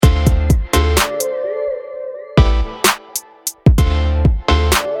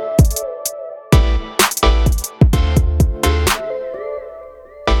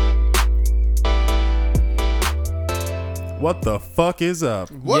What the fuck is up?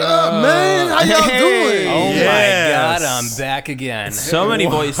 What up, man? How y'all doing? Oh Yes. my God, I'm back again. So many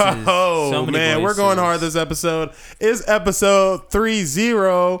voices. Oh So many man, voices. we're going hard this episode. It's episode 30.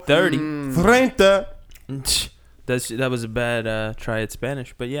 30. 30. That was a bad try at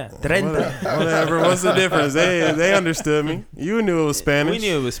Spanish, but yeah. 30. Whatever. What's the difference? They understood me. You knew it was Spanish. We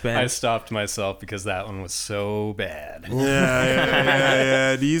knew it was I Spanish. stopped myself because that one was so bad.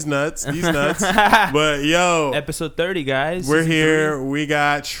 Yeah. These nuts. But yo, Episode 30, guys. we're Season here. 3. We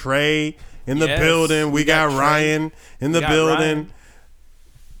got Trey in the Yes, building. We got Trey. Ryan in the We got building. Ryan.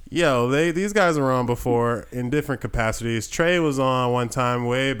 Yo, these guys were on before in different capacities. Trey was on one time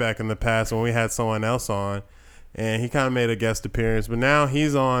way back in the past when we had someone else on, and he kind of made a guest appearance. But now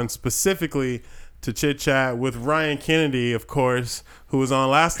he's on specifically to chit chat with Ryan Kennedy, of course, who was on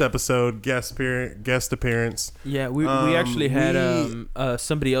last episode guest appearance. Yeah, we actually had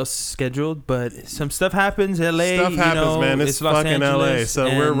somebody else scheduled, but some stuff happens. LA, Stuff happens, man. It's Los fucking LA, Angeles, so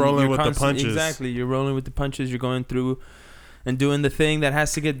we're and rolling you're with the punches. Exactly, you're rolling with the punches. You're going through and doing the thing that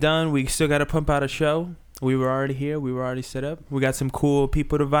has to get done. We still got to pump out a show. We were already here. We were already set up. We got some cool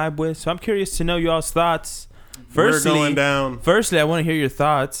people to vibe with. So I'm curious to know y'all's thoughts. We're going down. Firstly, I want to hear your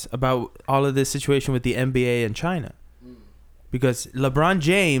thoughts about all of this situation with the NBA and China. Because LeBron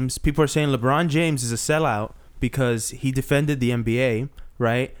James, people are saying LeBron James is a sellout because he defended the NBA,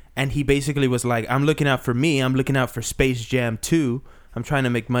 right? And he basically was like, I'm looking out for me. I'm looking out for Space Jam 2. I'm trying to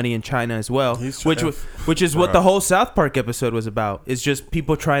make money in China as well, which is what the whole South Park episode was about. It's just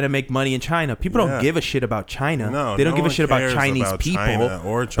people trying to make money in China. People don't give a shit about China. No, they don't no give a one shit about cares Chinese about people, China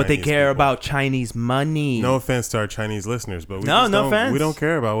or but they Chinese care people. about Chinese money. No offense to our Chinese listeners, but No offense. we don't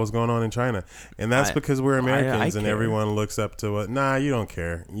care about what's going on in China, and that's because we're Americans and care. everyone looks up to what. Nah, you don't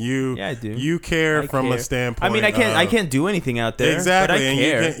care. Yeah, I do. You care I from care. a standpoint. I mean, I can't do anything out there. Exactly, but I and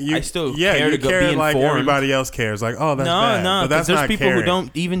care. I still care you to go care be like informed. everybody else cares. Like, oh, that's bad. No, but that's there's not people caring. who don't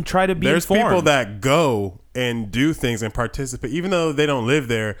even try to be There's informed. people that go and do things and participate, even though they don't live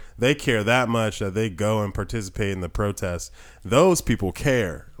there. They care that much that they go and participate in the protests. Those people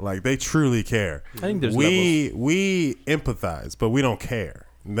care, like they truly care. I think there's we empathize, but we don't care.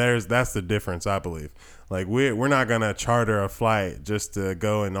 That's the difference, I believe. Like we're not gonna charter a flight just to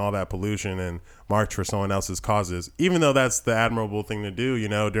go in all that pollution and march for someone else's causes, even though that's the admirable thing to do. You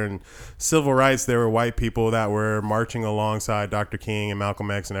know, during civil rights, there were white people that were marching alongside Dr. King and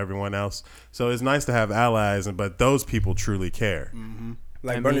Malcolm X and everyone else. So it's nice to have allies, but those people truly care. Mm-hmm.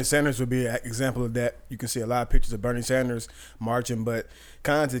 Like Bernie Sanders would be an example of that. You can see a lot of pictures of Bernie Sanders marching, but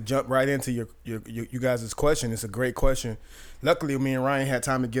kind of to jump right into you guys' question, it's a great question. Luckily, me and Ryan had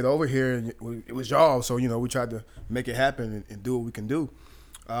time to get over here, and it was y'all, so we tried to make it happen and do what we can do.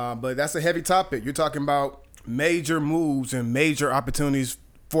 But that's a heavy topic. You're talking about major moves and major opportunities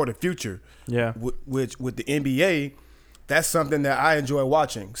for the future. Yeah. Which with the NBA, that's something that I enjoy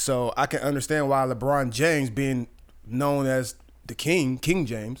watching. So I can understand why LeBron James, being known as the King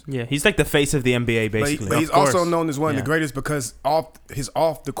James. Yeah, he's like the face of the NBA, basically. But he's also known as one of the greatest because off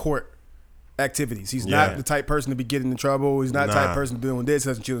the court activities. He's not the type person to be getting in trouble. He's not the type person doing this,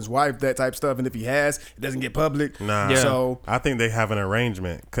 doesn't cheat his wife, that type of stuff. And if he has, it doesn't get public. So I think they have an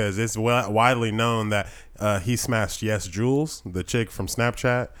arrangement because it's widely known that he smashed Yes Jules, the chick from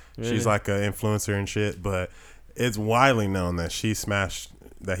Snapchat. Really? She's like an influencer and shit, but it's widely known that he smashed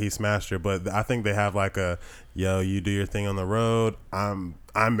her. But I think they have like a, yo, you do your thing on the road.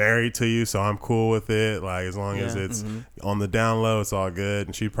 I'm married to you, so I'm cool with it. Like as long as it's on the down low, it's all good.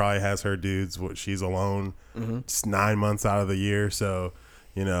 And she probably has her dudes. She's alone, just 9 months out of the year. So,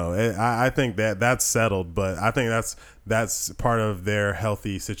 I think that's settled. But I think that's part of their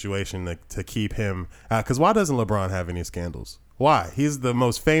healthy situation to keep him out. Because why doesn't LeBron have any scandals? Why? He's the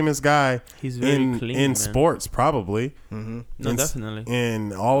most famous guy in sports, probably. Mm-hmm. No, definitely.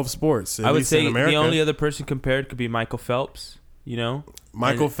 In all of sports. I would say the only other person compared could be Michael Phelps,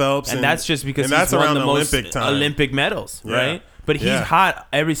 Michael Phelps. And that's just because he's won the most Olympic medals, right? But he's hot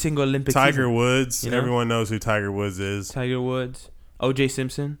every single Olympic season. Tiger Woods. Everyone knows who Tiger Woods is. Tiger Woods. O.J.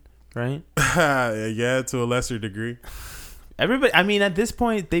 Simpson, right? Yeah, to a lesser degree. Everybody, I mean, at this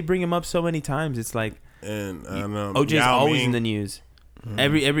point, they bring him up so many times. It's like, and I don't know, OJ's always in the news.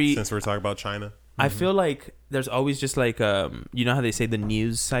 Every since we're talking about China, I feel like there's always just like you know how they say the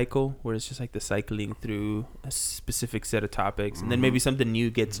news cycle, where it's just like the cycling through a specific set of topics, and then maybe something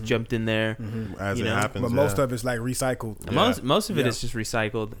new gets jumped in there as it happens. But most of it's like recycled. Most of it is just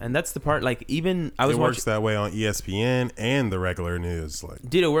recycled, and that's the part. Like even it works that way on ESPN and the regular news. Like,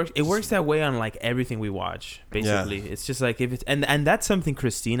 dude, it works that way on like everything we watch. Basically, it's just like if it's and that's something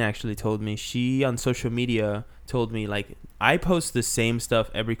Christine actually told me. She on social media told me like I post the same stuff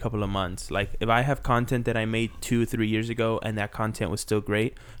every couple of months. Like if I have content that I made 2 or 3 years ago and that content was still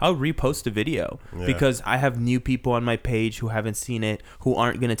great, I'll repost a video because I have new people on my page who haven't seen it, who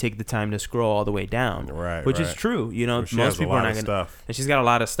aren't going to take the time to scroll all the way down. Right. Which is true. You know, Well, most people are not going to. And she's got a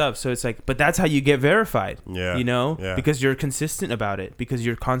lot of stuff. So it's like, but that's how you get verified. Yeah. You know, Yeah. because you're consistent about it, because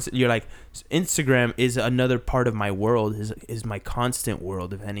you're constant. You're like, Instagram is another part of my world, is my constant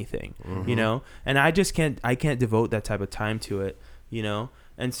world, if anything, you know, and I can't devote that type of time to it. You know,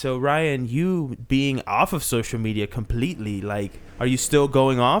 and so Ryan, you being off of social media completely, like, are you still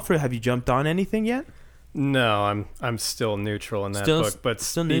going off, or have you jumped on anything yet? No, I'm still neutral in that book. But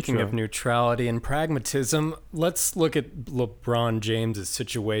speaking of neutrality and pragmatism, let's look at LeBron James'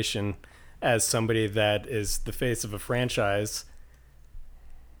 situation as somebody that is the face of a franchise.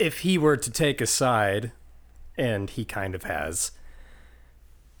 If he were to take a side, and he kind of has,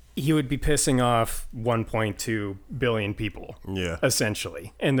 he would be pissing off 1.2 billion people,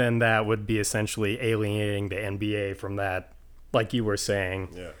 essentially. And then that would be essentially alienating the NBA from that, like you were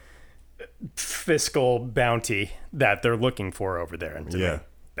saying, fiscal bounty that they're looking for over there, and to make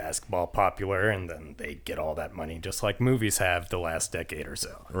basketball popular, and then they get all that money just like movies have the last decade or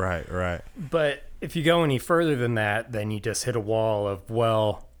so. Right. But if you go any further than that, then you just hit a wall of,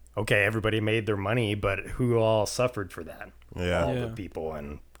 well, okay, everybody made their money, but who all suffered for that? All the people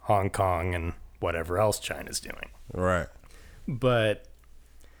in Hong Kong and whatever else China's doing. Right. But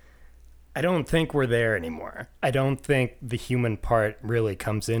I don't think we're there anymore. I don't think the human part really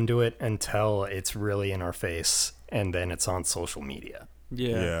comes into it until it's really in our face, and then it's on social media.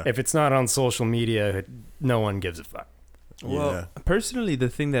 Yeah. If it's not on social media, no one gives a fuck. Well, personally, the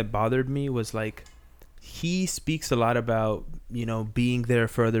thing that bothered me was, like, he speaks a lot about, you know, being there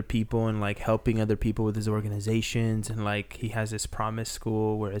for other people and, like, helping other people with his organizations, and, like, he has this promise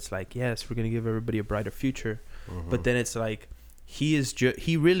school where it's like, yes, we're gonna give everybody a brighter future, but then it's like,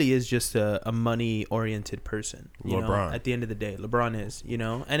 he really is just a money oriented person. You know, at the end of the day, LeBron is, you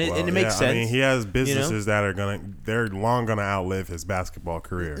know, and it makes sense. I mean, he has businesses that are they're long gonna outlive his basketball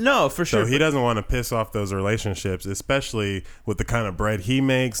career. No, for sure. So he doesn't want to piss off those relationships, especially with the kind of bread he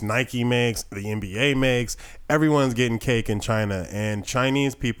makes, Nike makes, the NBA makes. Everyone's getting cake in China, and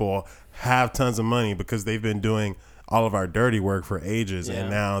Chinese people have tons of money because they've been doing all of our dirty work for ages, and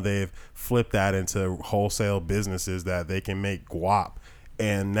now they've flipped that into wholesale businesses that they can make guap.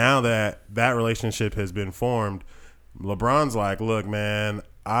 And now that relationship has been formed, LeBron's like, look, man,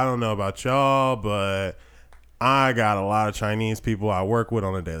 I don't know about y'all, but I got a lot of Chinese people I work with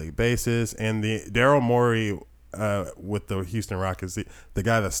on a daily basis. And the Daryl Morey with the Houston Rockets, the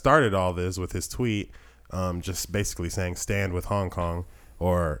guy that started all this with his tweet, just basically saying stand with Hong Kong,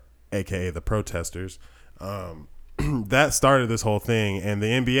 or AKA the protesters, that started this whole thing. And the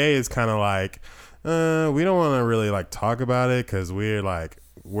NBA is kind of like, we don't want to really like talk about it because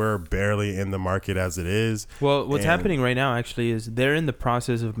we're barely in the market as it is. Well, what's happening right now actually is they're in the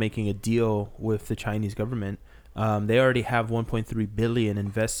process of making a deal with the Chinese government. They already have 1.3 billion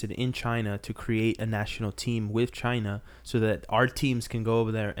invested in China to create a national team with China so that our teams can go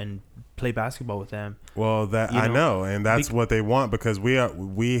over there and play basketball with them. Well, I know, and that's what they want, because we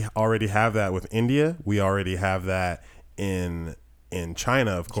already have that with India. We already have that in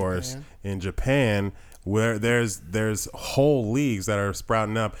China, of course, in Japan, where there's whole leagues that are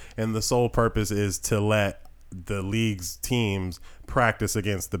sprouting up, and the sole purpose is to let the league's teams practice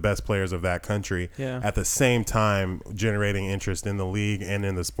against the best players of that country, at the same time generating interest in the league and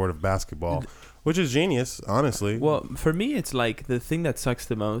in the sport of basketball, which is genius, honestly. Well, for me, it's like the thing that sucks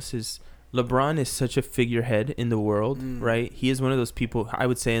the most is LeBron is such a figurehead in the world, right? He is one of those people, I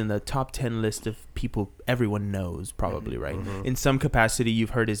would say, in the top 10 list of people everyone knows, probably, right? In some capacity,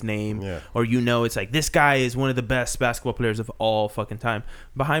 you've heard his name, or you know, it's like, this guy is one of the best basketball players of all fucking time.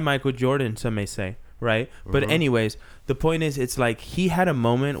 Behind Michael Jordan, some may say, right? But anyways, the point is, it's like he had a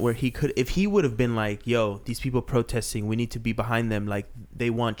moment where he could, if he would have been like, yo, these people protesting, we need to be behind them, like, they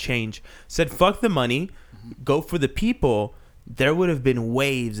want change, said, fuck the money, go for the people, there would have been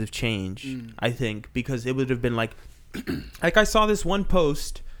waves of change, I think, because it would have been like I saw this one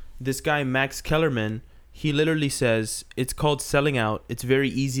post, this guy Max Kellerman, he literally says, it's called selling out. It's very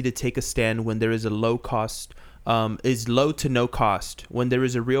easy to take a stand when there is a low cost, is low to no cost. When there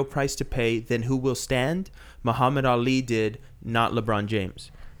is a real price to pay, then who will stand? Muhammad Ali did, not LeBron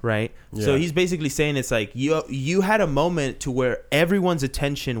James. Right. So he's basically saying it's like you had a moment to where everyone's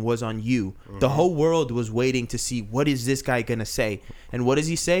attention was on you. The whole world was waiting to see, what is this guy going to say? And what does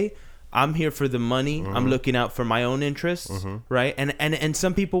he say? I'm here for the money. I'm looking out for my own interests. Right. And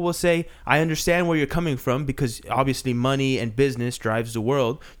some people will say, I understand where you're coming from, because obviously money and business drives the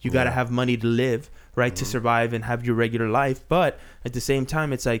world. You got to have money to live. right, to survive and have your regular life. But at the same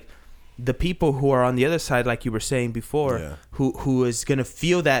time, it's like the people who are on the other side, like you were saying before, who is gonna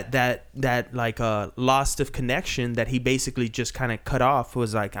feel that like loss of connection that he basically just kind of cut off,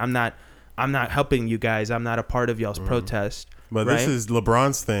 was like, I'm not helping you guys. I'm not a part of y'all's protest. But this is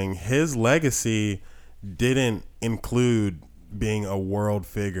LeBron's thing. His legacy didn't include being a world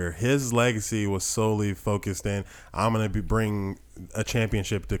figure. His legacy was solely focused in, I'm going to bring a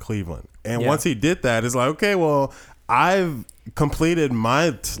championship to Cleveland. And once he did that, it's like, okay, well, I've completed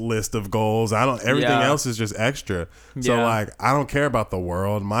my list of goals. Everything else is just extra. So like, I don't care about the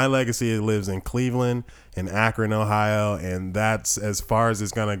world. My legacy lives in Cleveland, in Akron, Ohio, and that's as far as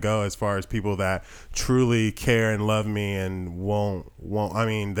it's gonna go, as far as people that truly care and love me and won't. I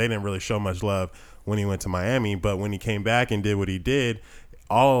mean, they didn't really show much love when he went to Miami, but when he came back and did what he did,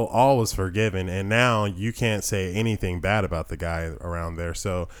 all was forgiven, and now you can't say anything bad about the guy around there.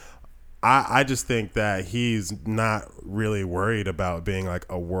 So I just think that he's not really worried about being like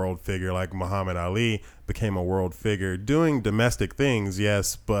a world figure like Muhammad Ali became a world figure. Doing domestic things,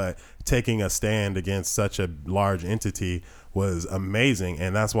 yes, but taking a stand against such a large entity was amazing.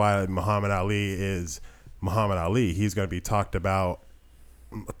 And that's why Muhammad Ali is Muhammad Ali. He's going to be talked about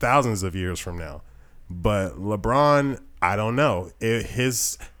thousands of years from now. But LeBron, I don't know.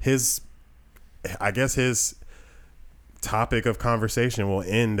 His topic of conversation will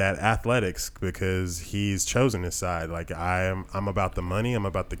end at athletics because he's chosen his side. Like, I'm about the money, I'm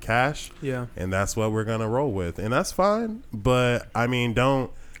about the cash, and that's what we're gonna roll with, and that's fine. But I mean,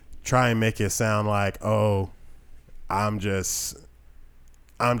 don't try and make it sound like, oh, I'm just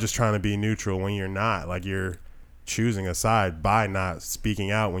trying to be neutral when you're not. Like, you're choosing a side by not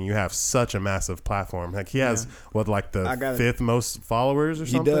speaking out when you have such a massive platform. Like, he has the fifth most followers or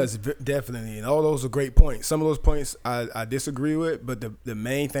something. He does, definitely, and all those are great points. Some of those points I disagree with, but the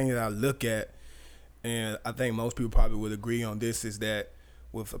main thing that I look at, and I think most people probably would agree on this, is that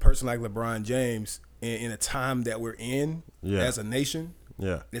with a person like LeBron James, in a time that we're in as a nation,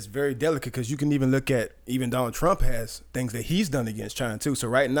 it's very delicate, because you can even look at, even Donald Trump has things that he's done against China too. So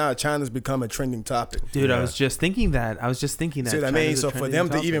right now, China's become a trending topic. Dude, I was just thinking that. See what I mean? So for them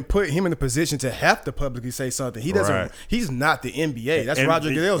to even put him in a position to have to publicly say something, he doesn't. Right. He's not the NBA. That's Roger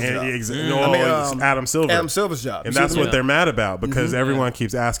Goodell's job. It's Adam Silver. Adam Silver's job. And that's what they're mad about, because everyone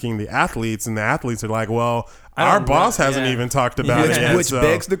keeps asking the athletes, and the athletes are like, well, our boss hasn't even talked about it yet. Which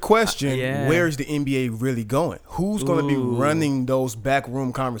begs the question, where's the NBA really going? Who's going to be running those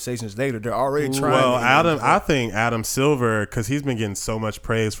backroom conversations later? They're already trying. Well, I think Adam Silver, because he's been getting so much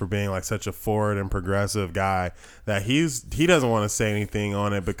praise for being like such a forward and progressive guy, that he doesn't want to say anything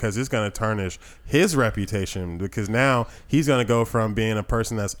on it, because it's going to tarnish his reputation, because now he's going to go from being a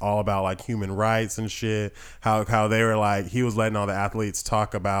person that's all about like human rights and shit, how they were like, he was letting all the athletes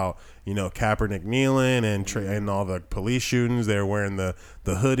talk about, you know, Kaepernick kneeling and all the police shootings. They were wearing the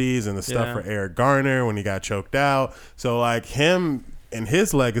hoodies and the stuff for Eric Garner when he got choked out. So like, him and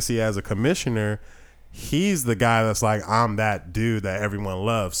his legacy as a commissioner, he's the guy that's like, I'm that dude that everyone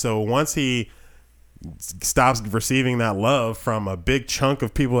loves. So once he stops receiving that love from a big chunk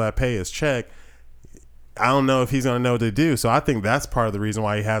of people that pay his check, I don't know if he's going to know what to do. So I think that's part of the reason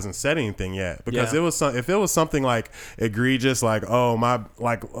why he hasn't said anything yet. Because if it was something like egregious, like,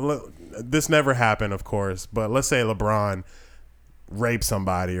 this never happened, of course, but let's say LeBron raped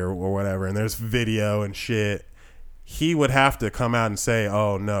somebody or whatever, and there's video and shit, he would have to come out and say,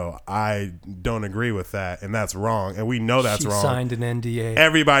 oh no, I don't agree with that, and that's wrong, and we know that's wrong. She signed an NDA.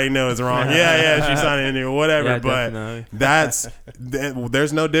 Everybody knows it's wrong. She signed an NDA, whatever. But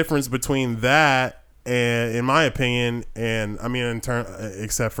there's no difference between that, and in my opinion, and I mean,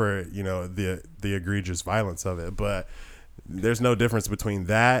 except for, you know, the egregious violence of it, but there's no difference between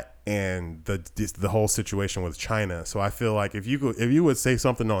that and the whole situation with China. So I feel like if you would say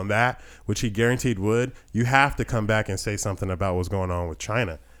something on that, which he guaranteed would, you have to come back and say something about what's going on with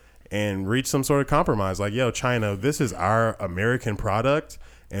China and reach some sort of compromise. Like, yo, China, this is our American product,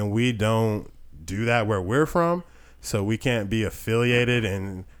 and we don't do that where we're from, so we can't be affiliated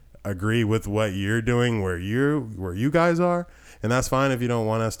and agree with what you're doing where you guys are. And that's fine if you don't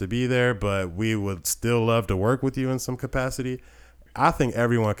want us to be there, but we would still love to work with you in some capacity. I think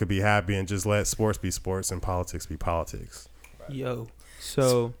everyone could be happy and just let sports be sports and politics be politics. Yo,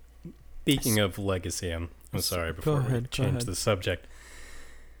 so speaking of legacy, I'm sorry, before we change the subject.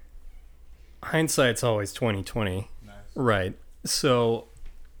 Hindsight's always 20/20, nice. Right? So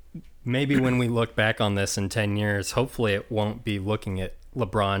maybe when we look back on this in 10 years, hopefully it won't be looking at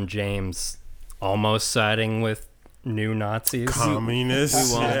LeBron James almost siding with new Nazis,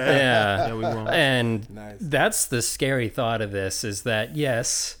 communists. We won't. We won't. And that's the scary thought of this, is that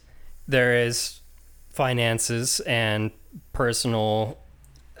yes, there is finances and personal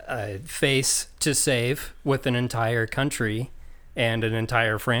face to save with an entire country and an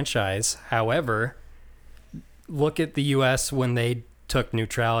entire franchise. However, look at the U.S. when they took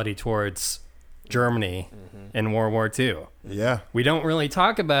neutrality towards Germany in World War II. Yeah. We don't really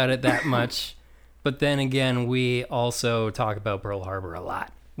talk about it that much, but then again, we also talk about Pearl Harbor a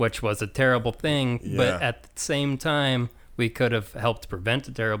lot, which was a terrible thing. Yeah. But at the same time, we could have helped prevent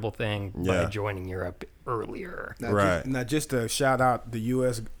a terrible thing by joining Europe earlier. Not just to shout out the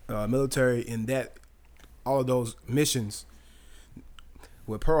U.S. Military in that all of those missions.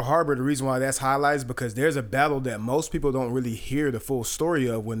 With Pearl Harbor, the reason why that's highlighted is because there's a battle that most people don't really hear the full story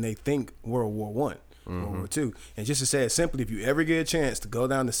of when they think World War I, World War II. And just to say it simply, if you ever get a chance to go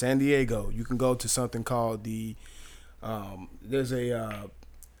down to San Diego, you can go to something called the there's a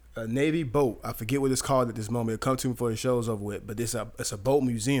Navy boat. I forget what it's called at this moment. It'll come to me before the show's over with. But it's a boat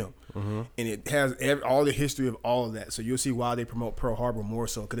museum, and it has all the history of all of that. So you'll see why they promote Pearl Harbor more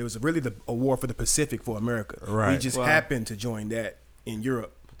so, because it was really a war for the Pacific for America. Right. We just happened to join that in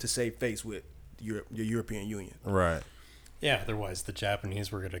Europe to save face with the European Union. Right. Yeah, otherwise the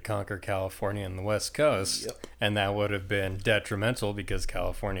Japanese were going to conquer California and the West Coast, and that would have been detrimental because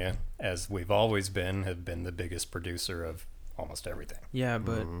California, as we've always been, have been the biggest producer of almost everything. Yeah,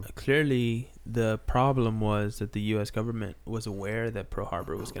 but clearly the problem was that the U.S. government was aware that Pearl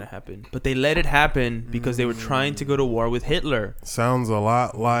Harbor was going to happen, but they let it happen because they were trying to go to war with Hitler. Sounds a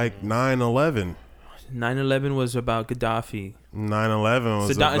lot like 9/11. 9/11 was about Gaddafi. 9/11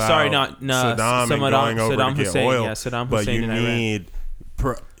 was about Saddam going over Saddam to get Hussein, oil. yeah, Saddam but Hussein you in need,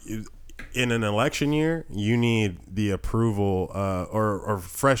 in an election year, you need the approval, or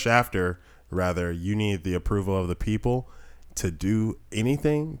fresh after, rather, you need the approval of the people to do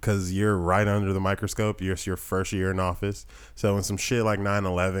anything, because you're right under the microscope. It's your first year in office. So when some shit like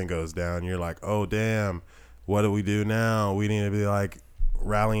 9/11 goes down, you're like, oh, damn, what do we do now? We need to be like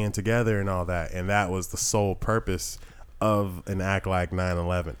rallying together and all that. And that was the sole purpose of an act like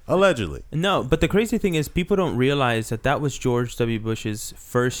 9/11, allegedly. No, but the crazy thing is people don't realize that was George W. Bush's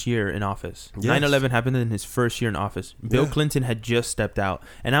first year in office. Yes. 9/11 happened in his first year in office. Bill Clinton had just stepped out.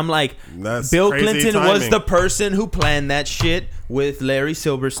 And I'm like, That's Bill crazy Clinton timing. was the person who planned that shit with Larry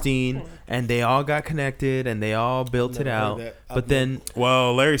Silverstein, and they all got connected and they all built it out. But then,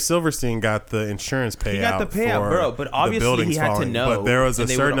 well, Larry Silverstein got the insurance payout. he got the payout, for bro. But the obviously buildings he had falling. to know. But there was a and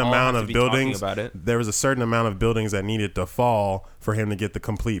they certain would all amount have of to be talking buildings. about it. There was a certain amount of buildings that needed to fall for him to get the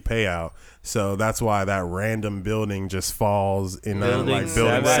complete payout. So that's why that random building just falls in building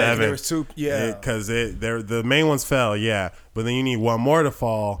 7. There was two, because the main ones fell, but then you need one more to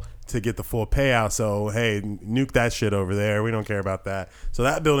fall to get the full payout. So hey, nuke that shit over there. We don't care about that. So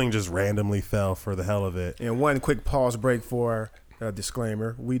that building just randomly fell for the hell of it. And one quick pause break for a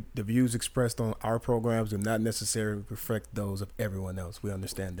disclaimer: the views expressed on our programs do not necessarily reflect those of everyone else. We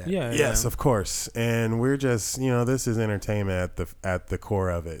understand that. Yes, of course. And we're just, this is entertainment at the core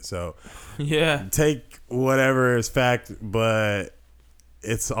of it. So take whatever is fact, but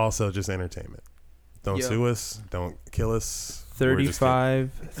it's also just entertainment. Don't sue us. Don't kill us.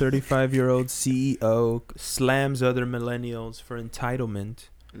 35-year-old CEO slams other millennials for entitlement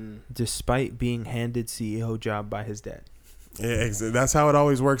despite being handed CEO job by his dad. Yeah, that's how it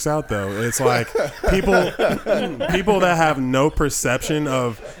always works out, though. It's like people that have no perception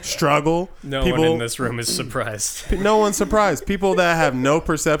of struggle. No one in this room is surprised. No one's surprised. People that have no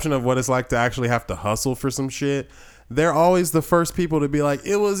perception of what it's like to actually have to hustle for some shit. They're always the first people to be like,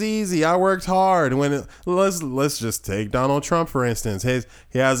 it was easy. I worked hard. Let's just take Donald Trump, for instance.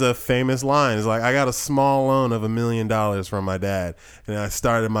 He has a famous line. It's like, I got a small loan of $1 million from my dad, and I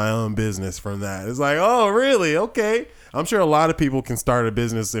started my own business from that. It's like, oh, really? Okay. I'm sure a lot of people can start a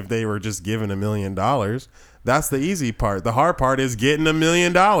business if they were just given $1 million. That's the easy part. The hard part is getting $1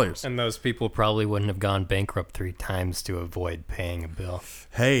 million. And those people probably wouldn't have gone bankrupt 3 times to avoid paying a bill.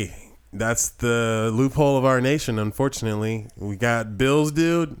 Hey, that's the loophole of our nation, unfortunately. We got bills,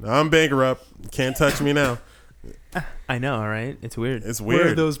 dude. I'm bankrupt. Can't touch me now. I know, right? It's weird. It's weird.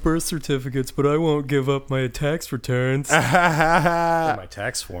 Where are those birth certificates? But I won't give up my tax returns. Or my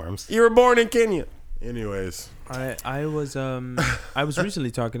tax forms. You were born in Kenya. Anyways. I was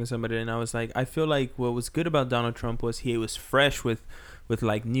recently talking to somebody, and I was like, I feel like what was good about Donald Trump was he was fresh with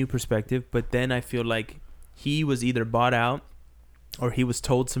like new perspective, but then I feel like he was either bought out or he was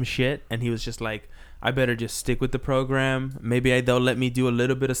told some shit, and he was just like, I better just stick with the program. Maybe they'll let me do a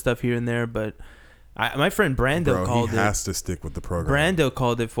little bit of stuff here and there, but my friend Brando called it. He has to stick with the program. Brando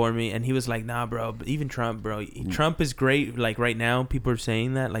called it for me, and he was like, nah, bro, but even Trump, bro. Trump is great. Like, right now, people are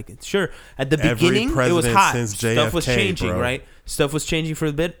saying that. Like, sure, at the beginning, it was hot. Since JFK, stuff was changing, bro. right? Stuff was changing for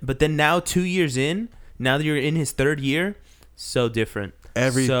a bit, but then now, 2 years in, Now that you're in his third year, so different.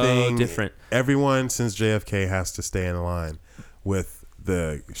 Everything so different. Everyone since JFK has to stay in line with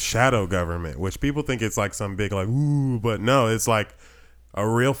the shadow government, which people think it's like some big like ooh, but no, it's like a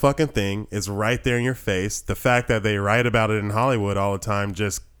real fucking thing. It's right there in your face. The fact that they write about it in Hollywood all the time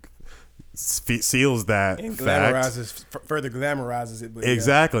just seals that and fact. Further glamorizes it. But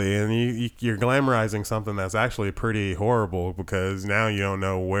exactly, and you're glamorizing something that's actually pretty horrible because now you don't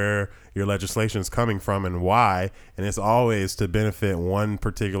know where your legislation is coming from and why, and it's always to benefit one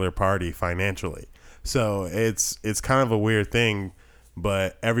particular party financially. So it's kind of a weird thing,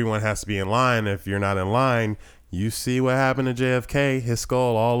 but everyone has to be in line. If you're not in line, you see what happened to JFK, his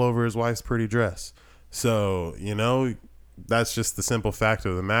skull all over his wife's pretty dress. So, that's just the simple fact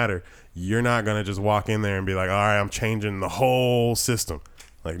of the matter. You're not going to just walk in there and be like, all right, I'm changing the whole system.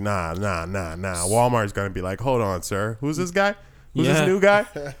 Like, nah. Walmart's going to be like, hold on, sir. Who's this guy? Who's this new guy?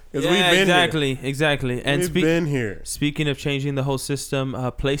 Because we've been exactly. And we've been here. Speaking of changing the whole system,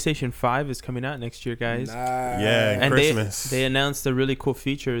 PlayStation 5 is coming out next year, guys. Nice. Yeah, and Christmas. They announced a really cool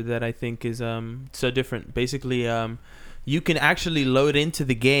feature that I think is so different. Basically, you can actually load into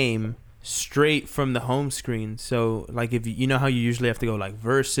the game straight from the home screen. So like if you know how you usually have to go like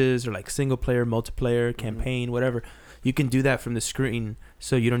versus or like single player, multiplayer, campaign, whatever, you can do that from the screen,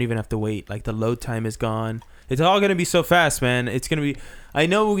 so you don't even have to wait. Like the load time is gone. It's all gonna be so fast, man. It's gonna be. I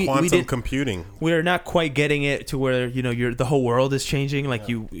know we did computing. We're not quite getting it to where the whole world is changing like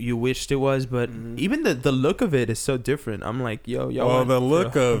you wished it was, but even the look of it is so different. I'm like, yo. Well, the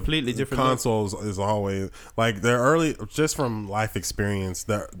look of completely different consoles is always like they're early, just from life experience.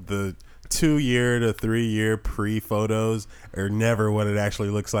 The 2-year to 3-year pre-photos are never what it actually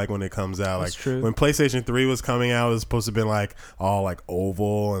looks like when it comes out. That's like true. When PlayStation 3 was coming out, it was supposed to be like all like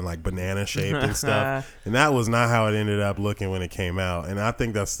oval and like banana shaped and stuff, and that was not how it ended up looking when it came out. And I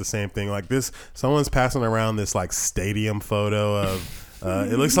think that's the same thing. Like this, someone's passing around this like stadium photo of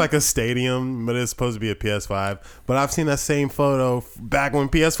it looks like a stadium, but it's supposed to be a PS5. But I've seen that same photo back when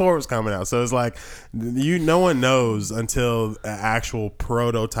PS4 was coming out. So it's like no one knows until an actual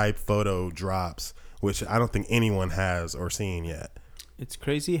prototype photo drops, which I don't think anyone has or seen yet. It's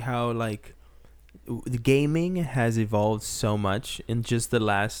crazy how like the gaming has evolved so much in just the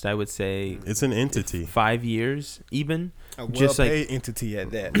last, I would say, it's an entity. 5 years, even. A well-paid entity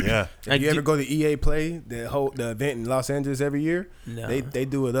at that. Yeah. If you ever go to EA Play, the event in Los Angeles every year, no. they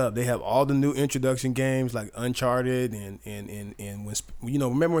do it up. They have all the new introduction games like Uncharted and when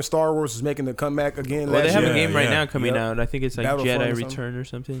remember when Star Wars was making the comeback again? Well, last they have year? a game right now coming out. I think it's like Jedi or Return or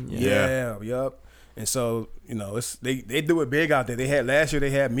something. Yep. And so, it's they do it big out there. They had last year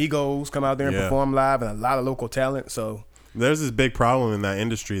they had Migos come out there and perform live, and a lot of local talent. So there's this big problem in that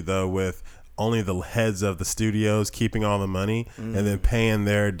industry though with only the heads of the studios keeping all the money and then paying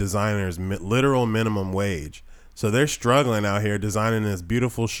their designers literal minimum wage. So they're struggling out here designing this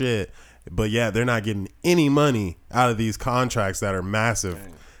beautiful shit, but they're not getting any money out of these contracts that are massive.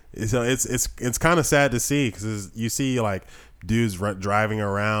 Dang. So it's kind of sad to see, because you see like dudes driving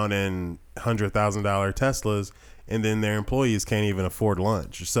around in $100,000 Teslas, and then their employees can't even afford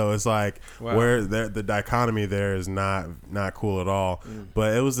lunch. So it's like where the dichotomy there is not cool at all.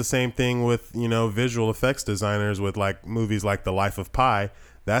 But it was the same thing with visual effects designers with like movies like The Life of Pi.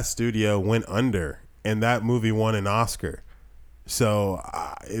 That studio went under, and that movie won an Oscar. So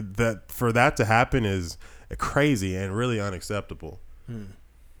for that to happen is crazy and really unacceptable.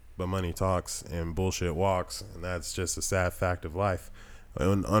 But money talks and bullshit walks, and that's just a sad fact of life.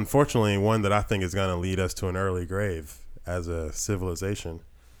 And unfortunately, one that I think is going to lead us to an early grave as a civilization.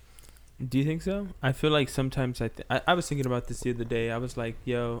 Do you think so? I feel like sometimes I was thinking about this the other day. I was like,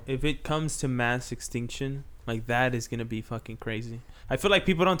 yo, if it comes to mass extinction, like that is going to be fucking crazy. I feel like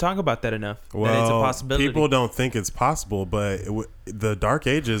people don't talk about that enough. Well, that it's a possibility. People don't think it's possible, but the Dark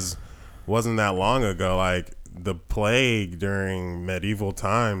Ages wasn't that long ago. Like the plague during medieval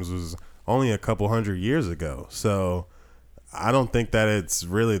times was only a couple hundred years ago. So I don't think that it's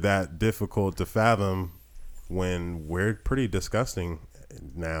really that difficult to fathom when we're pretty disgusting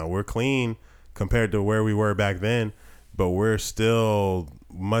now. We're clean compared to where we were back then, but we're still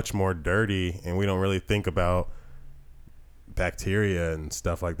much more dirty, and we don't really think about bacteria and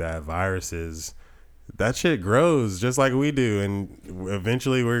stuff like that, viruses. That shit grows just like we do, and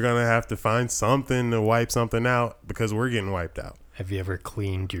eventually we're going to have to find something to wipe something out because we're getting wiped out. Have you ever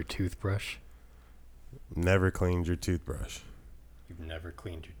cleaned your toothbrush? Never cleaned your toothbrush. You've never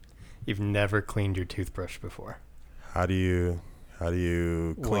cleaned your toothbrush before. How do you clean a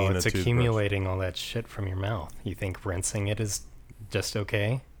toothbrush? Well, it's accumulating all that shit from your mouth. You think rinsing it is just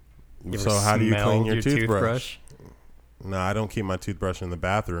okay? So how do you clean your toothbrush? No, I don't keep my toothbrush in the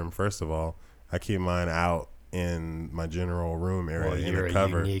bathroom, first of all. I keep mine out in my general room area in you're the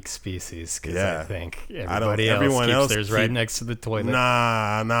cover. A unique species, because I think everyone else keeps theirs right next to the toilet.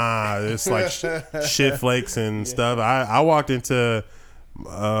 Nah, it's like shit flakes and stuff. I walked into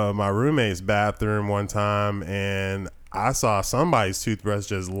my roommate's bathroom one time and I saw somebody's toothbrush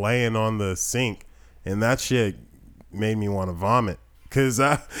just laying on the sink, and that shit made me want to vomit, because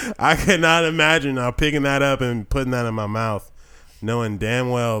I could not imagine picking that up and putting that in my mouth, knowing damn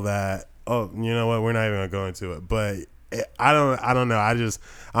well that, oh, you know what, we're not even gonna go into it, but I don't know.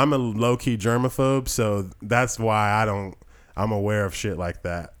 I'm a low-key germaphobe, so that's why I'm aware of shit like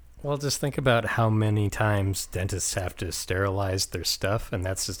that. Well, just think about how many times dentists have to sterilize their stuff, and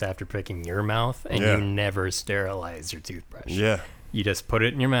that's just after picking your mouth, and you never sterilize your toothbrush. Yeah. You just put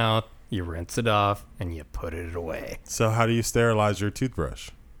it in your mouth, you rinse it off, and you put it away. So how do you sterilize your toothbrush?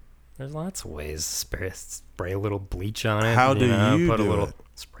 There's lots of ways. Spray a little bleach on it. How do you put do a little it?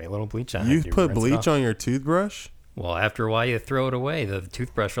 Spray a little bleach on it. You put bleach on your toothbrush? Well, after a while, you throw it away. The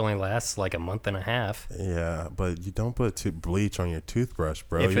toothbrush only lasts like a month and a half. Yeah, but you don't put bleach on your toothbrush,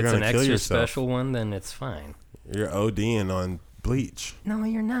 bro. If you're it's gonna an kill extra yourself. special one, then it's fine. You're ODing on bleach. No,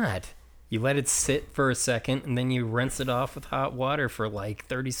 you're not. You let it sit for a second, and then you rinse it off with hot water for like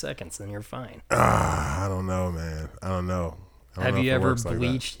 30 seconds, and you're fine. I don't know, man. I don't know. Have you ever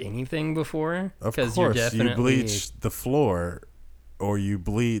bleached anything before? Of course, you bleach the floor, or you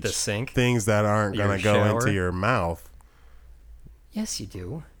bleach the sink, things that aren't going to go into your mouth. Yes, you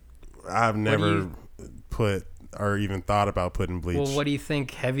do. I've never put or even thought about putting bleach. Well, what do you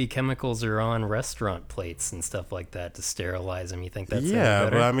think heavy chemicals are on restaurant plates and stuff like that to sterilize them? You think that's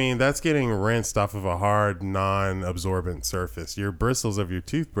better? But I mean, that's getting rinsed off of a hard, non-absorbent surface. Your bristles of your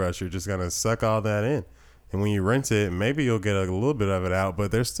toothbrush are just going to suck all that in. And when you rinse it, maybe you'll get a little bit of it out,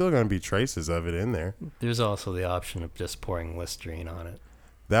 but there's still going to be traces of it in there. There's also the option of just pouring Listerine on it.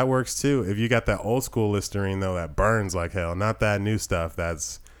 That works too. If you got that old school Listerine though, that burns like hell, not that new stuff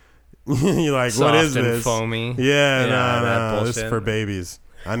that's you're like, soft what is and this? Foamy. Yeah, no, this is for babies.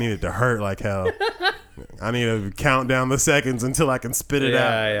 I need it to hurt like hell. I need to count down the seconds until I can spit it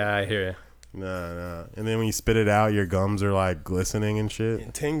out. Yeah, I hear you. No. And then when you spit it out, your gums are like glistening and shit.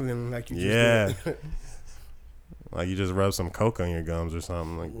 And tingling like you just did. Like you just rub some Coke on your gums or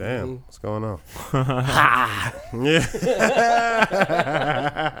something. Like, damn, what's going on? Yeah.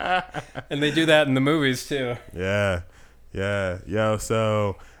 And they do that in the movies too. Yeah. Yo,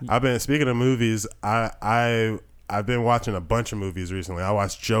 so I've been, speaking of movies, I've been watching a bunch of movies recently. I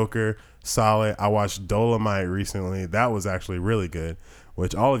watched Joker, solid. I watched Dolomite recently. That was actually really good,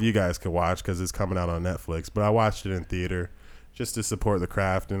 which all of you guys could watch because it's coming out on Netflix. But I watched it in theater just to support the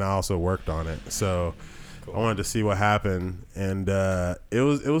craft, and I also worked on it. So cool. I wanted to see what happened, and it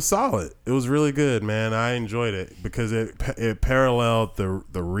was solid. It was really good, man. I enjoyed it because it paralleled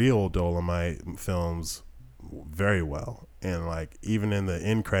the real Dolomite films very well. And like even in the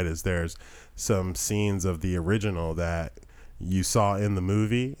end credits, there's some scenes of the original that you saw in the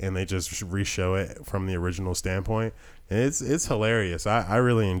movie, and they just re-show it from the original standpoint. And it's hilarious. I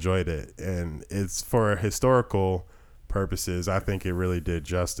really enjoyed it, and it's for historical purposes. I think it really did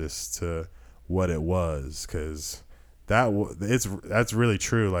justice to what it was, because that's really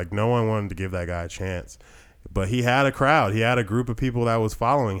true. Like no one wanted to give that guy a chance, but he had a crowd. He had a group of people that was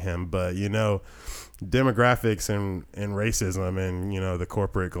following him. But you know, demographics and racism and, you know, the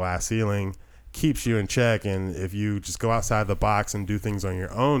corporate glass ceiling keeps you in check. And if you just go outside the box and do things on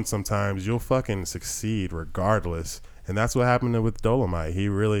your own, sometimes you'll fucking succeed regardless. And that's what happened with Dolomite. He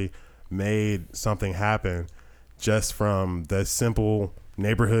really made something happen just from the simple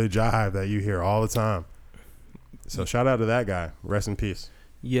neighborhood jive that you hear all the time. So shout out to that guy. Rest in peace.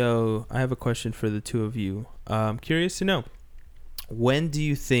 Yo, I have a question for the two of you. I'm curious to know, when do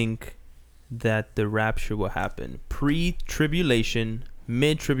you think that the rapture will happen? Pre-tribulation,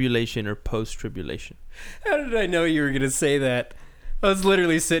 mid-tribulation, or post-tribulation? How did I know you were going to say that? I was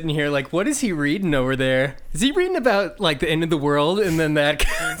literally sitting here like, what is he reading over there? Is he reading about like the end of the world? And then that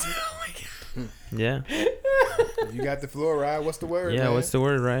comes. Oh my God. Yeah. You got the floor, right? What's the word? Yeah, man? What's the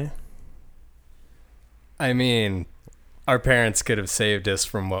word, right? I mean, our parents could have saved us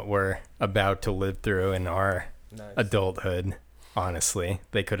from what we're about to live through in our adulthood. Honestly,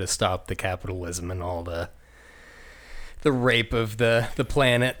 they could have stopped the capitalism and all the rape of the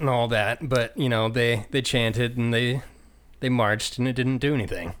planet and all that. But you know, they chanted and they marched and it didn't do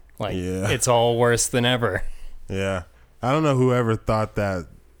anything. Like It's all worse than ever. Yeah, I don't know whoever thought that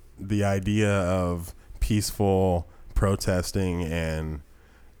the idea of peaceful protesting and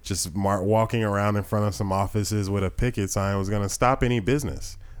just walking around in front of some offices with a picket sign was going to stop any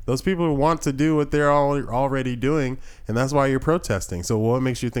business. Those people want to do what they're already doing, and that's why you're protesting. So what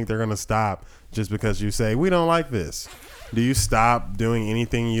makes you think they're going to stop just because you say, we don't like this? Do you stop doing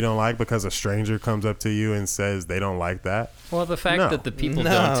anything you don't like because a stranger comes up to you and says they don't like that? Well, the fact that the people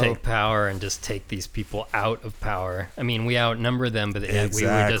don't take power and just take these people out of power. I mean, we outnumber them, but we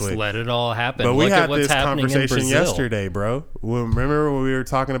would just let it all happen. But we had this conversation yesterday, bro. Remember when we were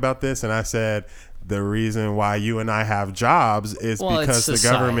talking about this and I said the reason why you and I have jobs is because the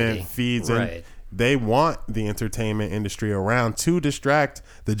government feeds in. They want the entertainment industry around to distract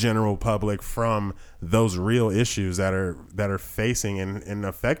the general public from those real issues that are facing and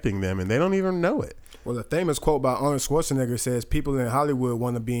affecting them, and they don't even know it. Well, the famous quote by Arnold Schwarzenegger says, people in Hollywood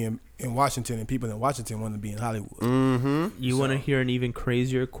want to be in Washington, and people in Washington want to be in Hollywood. Mm-hmm. You want to hear an even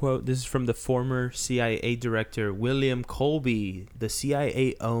crazier quote? This is from the former CIA director, William Colby. The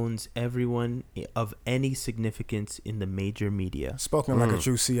CIA owns everyone of any significance in the major media. Spoken like a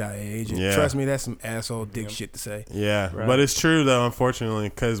true CIA agent. Yeah. Trust me, that's some asshole dick shit to say. Yeah, right. But it's true, though, unfortunately,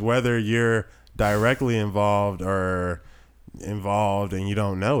 because whether you're directly involved and you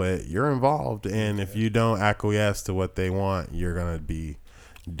don't know it, you're involved, and if you don't acquiesce to what they want, you're gonna be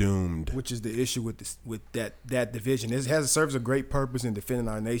doomed. Which is the issue with that division. It serves a great purpose in defending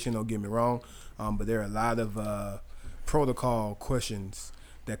our nation, don't get me wrong, but there are a lot of protocol questions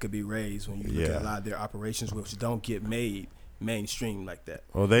that could be raised when you look at a lot of their operations, which don't get made mainstream like that.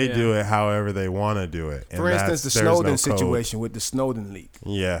 Well, they do it however they want to do it. For instance, the Snowden situation with the Snowden leak.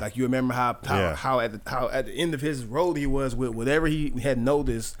 Yeah, like you remember how at the end of his road he was with whatever he had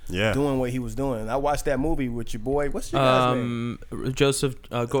noticed doing what he was doing. I watched that movie with your boy. What's your guy's name? Joseph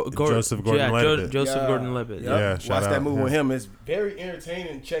Gordon-Levitt. Joseph Gordon-Levitt. Yeah, watch that movie with him. It's very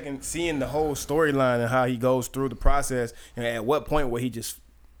entertaining. seeing the whole storyline and how he goes through the process, and at what point where he just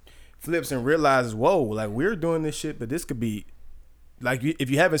flips and realizes, whoa, like we're doing this shit, but this could be like, if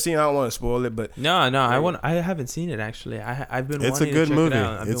you haven't seen it, I don't want to spoil it, but I haven't seen it actually. I've been. It's a good movie.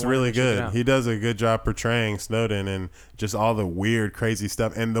 It's really good. He does a good job portraying Snowden and just all the weird, crazy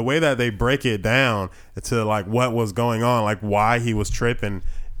stuff, and the way that they break it down to like what was going on, like why he was tripping.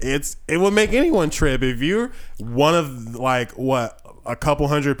 It would make anyone trip if you're one of like a couple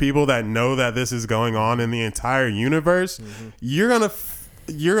hundred people that know that this is going on in the entire universe. Mm-hmm.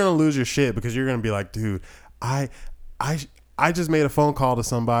 You're gonna lose your shit because you're gonna be like, dude, I just made a phone call to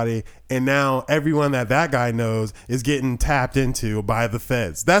somebody, and now everyone that guy knows is getting tapped into by the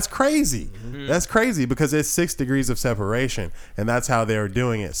feds. That's crazy. Mm-hmm. That's crazy because it's 6 degrees of separation, and that's how they're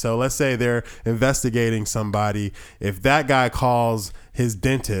doing it. So let's say they're investigating somebody. If that guy calls his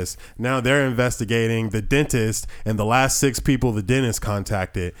dentist, now they're investigating the dentist and the last 6 people the dentist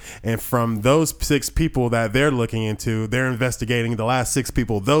contacted, and from those 6 people that they're looking into, they're investigating the last 6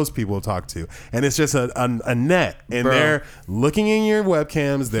 people those people talked to, and it's just a net, and they're looking in your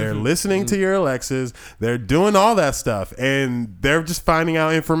webcams, they're listening to your Alexas, they're doing all that stuff, and they're just finding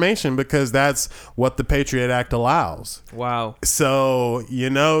out information because that's what the Patriot Act allows. Wow. So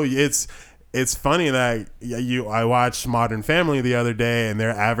it's funny that I watched Modern Family the other day, and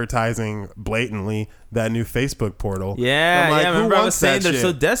they're advertising blatantly that new Facebook portal. Yeah, like, remember I was saying they're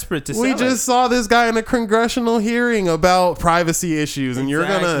so desperate to sell it. We just saw this guy in a congressional hearing about privacy issues, and you're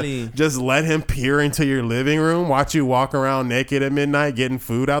gonna just let him peer into your living room, watch you walk around naked at midnight getting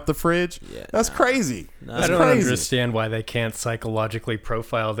food out the fridge? Yeah, that's crazy. I don't understand why they can't psychologically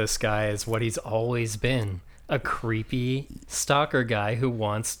profile this guy as what he's always been. A creepy stalker guy who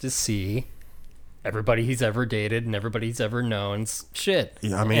wants to see everybody he's ever dated and everybody he's ever known. Shit.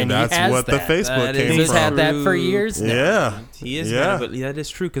 Yeah, I mean, and that's what the Facebook came from. He's had that for years now. Yeah. He is kind of, that is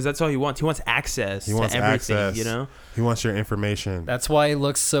true, because that's all he wants. He wants access to everything, you know? He wants your information. That's why he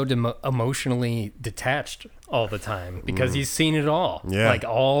looks so emotionally detached all the time, because he's seen it all. Yeah. Like,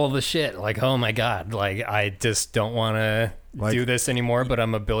 all the shit. Like, oh my God. Like, I just don't want to do this anymore, but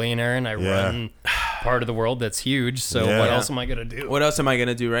I'm a billionaire and I run part of the world that's huge. So what else am I going to do? What else am I going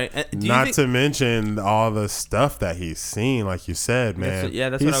to do, right? Not to mention all the stuff that he's seen, like you said, man.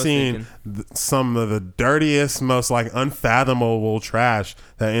 That's what I was thinking. He's seen some of the dirtiest, most like unfathomable trash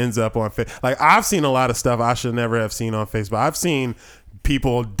that ends up on Facebook. Like, I've seen a lot of stuff I should never have seen on Facebook. I've seen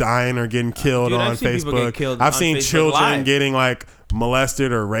people dying or getting killed on Facebook. I've seen children getting like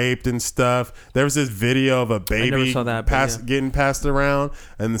molested or raped and stuff. There was this video of a baby getting passed around,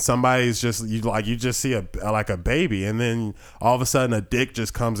 and somebody's just you just see a baby, and then all of a sudden a dick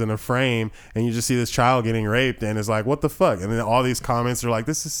just comes in a frame, and you just see this child getting raped, and it's like, what the fuck? And then all these comments are like,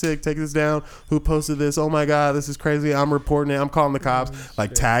 this is sick, take this down, who posted this, oh my God, this is crazy, I'm reporting it, I'm calling the cops,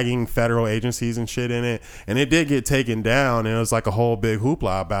 like tagging federal agencies and shit in it, and it did get taken down, and it was like a whole big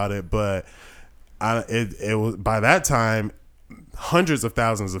hoopla about it, but it was, by that time, hundreds of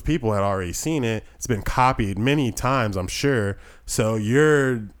thousands of people had already seen it. It's been copied many times, I'm sure. So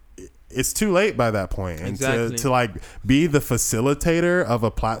it's too late by that point. And Exactly. to like be the facilitator of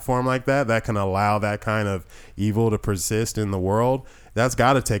a platform like that can allow that kind of evil to persist in the world, that's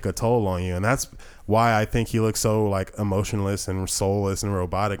got to take a toll on you. And that's why I think he looks so like emotionless and soulless and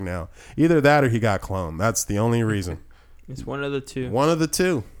robotic now. Either that or he got cloned. That's the only reason. It's one of the two. One of the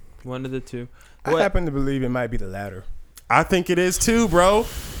two. One of the two. I happen to believe it might be the latter. I think it is too, bro.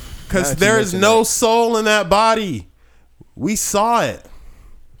 Because Now that you there is mention no that. soul in that body. We saw it.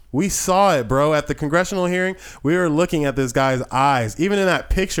 We saw it, bro. At the congressional hearing, we were looking at this guy's eyes. Even in that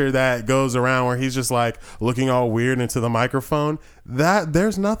picture that goes around where he's just like looking all weird into the microphone, that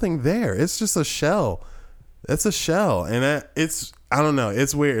there's nothing there. It's just a shell. It's a shell. And I don't know.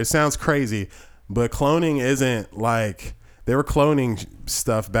 It's weird. It sounds crazy, but cloning isn't like they were cloning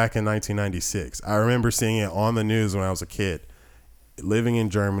stuff back in 1996. I remember seeing it on the news when I was a kid, living in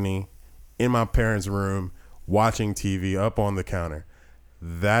Germany, in my parents' room, watching TV up on the counter.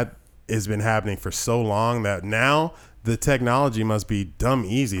 That has been happening for so long that now the technology must be dumb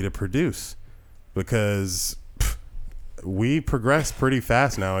easy to produce, because we progress pretty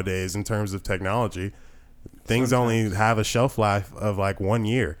fast nowadays in terms of technology. Things only have a shelf life of like 1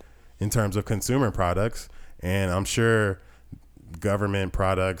 year in terms of consumer products. And I'm sure government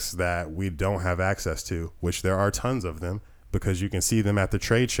products that we don't have access to, which there are tons of them because you can see them at the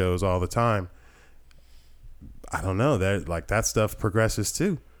trade shows all the time. I don't know, that stuff progresses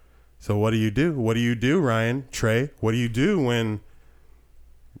too. So what do you do? What do you do, Ryan, Trey? What do you do when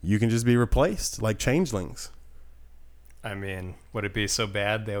you can just be replaced like changelings? I mean, would it be so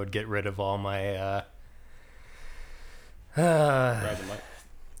bad they would get rid of all my grab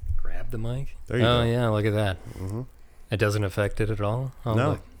the mic? There you go. Oh yeah, look at that. Mm-hmm. It doesn't affect it at all. Oh, No.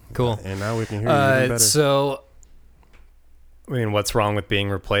 look. Cool. And now we can hear you even better. So, I mean, what's wrong with being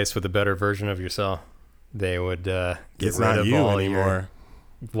replaced with a better version of yourself? They would get It's rid not of you all anymore.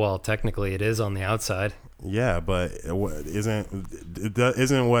 Well, technically, it is on the outside. Yeah, but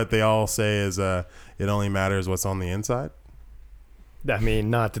isn't what they all say is it only matters what's on the inside? I mean,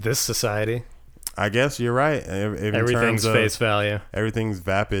 not to this society. I guess you're right. Everything's face value. Everything's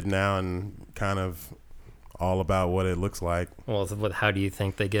vapid now and kind of all about what it looks like. Well, how do you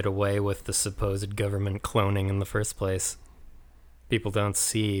think they get away with the supposed government cloning in the first place? People don't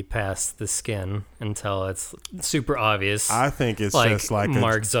see past the skin until it's super obvious. I think it's like just like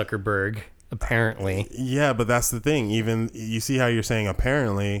Mark Zuckerberg, apparently. Yeah, but that's the thing. Even you see how you're saying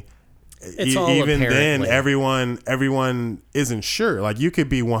apparently. It's all even apparently. then, everyone isn't sure. Like you could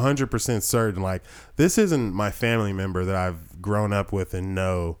be 100% certain. Like this isn't my family member that I've grown up with and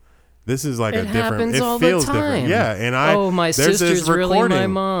know. This is like It a different. happens It all the feels time. different. Yeah, and my there's this sister's really recording. my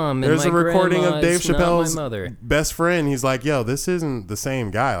mom. And There's my a recording of Dave grandma's not Chappelle's my mother. best friend. He's like, "Yo, this isn't the same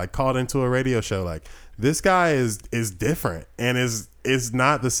guy." Like called into a radio show. Like this guy is different and is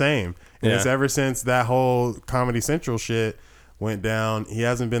not the same. And it's ever since that whole Comedy Central shit went down, he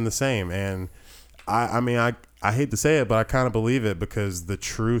hasn't been the same. And I hate to say it, but I kind of believe it because the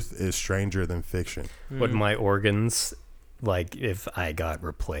truth is stranger than fiction. Would my organs, like if I got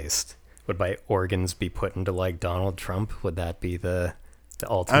replaced, would my organs be put into like Donald Trump? Would that be the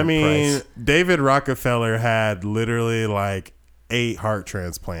ultimate price? David Rockefeller had literally like 8 heart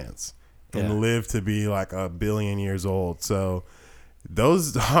transplants and lived to be like 1 billion years old. So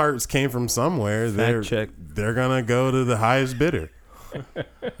those hearts came from somewhere. Fact check. They're gonna go to the highest bidder.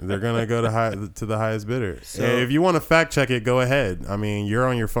 They're gonna go to the highest bidder. So, if you want to fact check it, go ahead. I mean, you're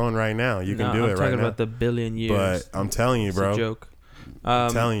on your phone right now. You can do it right now. I'm talking about the billion years. But I'm telling you, bro. It's a joke.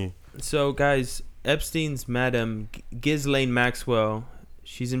 I'm telling you. So, guys, Epstein's madam, Ghislaine Maxwell,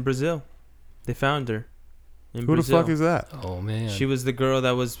 she's in Brazil. They found her in Who Brazil. the fuck is that? Oh man, She was the girl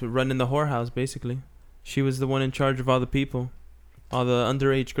that was running the whorehouse, basically. She was the one in charge of all the people, all the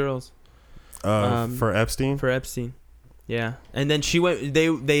underage girls. For Epstein? For Epstein. Yeah. And then she went,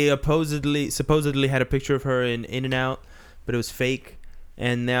 they supposedly had a picture of her in In-N-Out, but it was fake.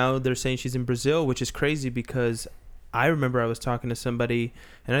 And now they're saying she's in Brazil, which is crazy because I remember I was talking to somebody,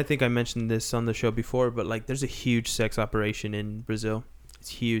 and I think I mentioned this on the show before, but like there's a huge sex operation in Brazil. It's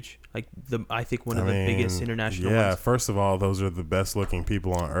huge. Like I think one of the biggest international ones. First of all, those are the best looking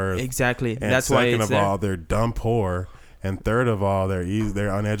people on earth. Exactly. And that's why it's second of all, they're dumb poor. And third of all, they're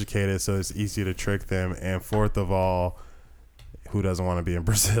uneducated, so it's easy to trick them. And fourth of all, who doesn't want to be in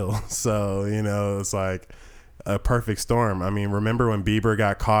Brazil? So, it's like a perfect storm. I mean, remember when Bieber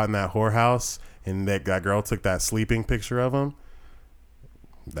got caught in that whorehouse and that girl took that sleeping picture of him?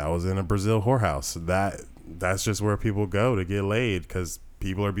 That was in a Brazil whorehouse. That's just where people go to get laid because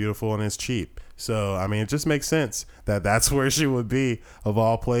people are beautiful and it's cheap. So, I mean, it just makes sense that that's where she would be, of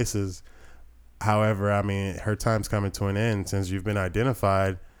all places. However, I mean, her time's coming to an end. Since you've been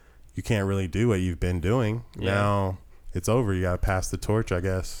identified, you can't really do what you've been doing. Yeah. Now it's over. You got to pass the torch, I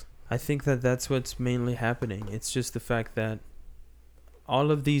guess. I think that that's what's mainly happening. It's just the fact that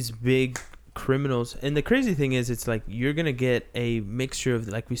all of these big criminals, and the crazy thing is, it's like you're gonna get a mixture of,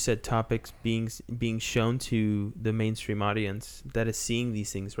 like we said, topics being shown to the mainstream audience that is seeing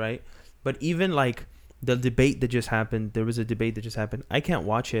these things, right? But even like the debate that just happened, there was a debate that just happened. I can't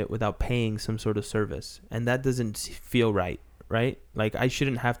watch it without paying some sort of service, and that doesn't feel right? Like I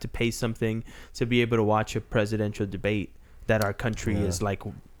shouldn't have to pay something to be able to watch a presidential debate that our country is like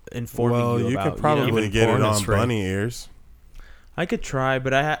informing you about. Well, you could probably get it on bunny ears. I could try,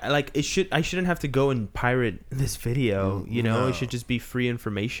 but I shouldn't have to go and pirate this video. You know, It should just be free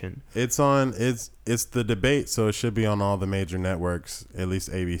information. It's the debate, so it should be on all the major networks, at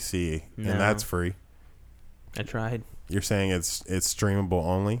least ABC, and that's free. I tried. You're saying it's streamable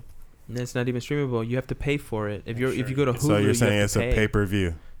only? It's not even streamable. You have to pay for it. If you go to Hulu, so you're saying it's a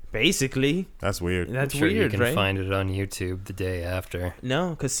pay-per-view? Basically. That's weird. That's weird, you can find it on YouTube the day after.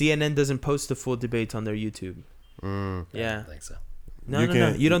 No, because CNN doesn't post the full debates on their YouTube. Yeah. I don't think so. No.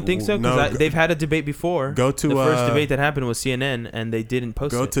 You don't think so? Because they've had a debate before. Go to the first debate that happened was CNN, and they didn't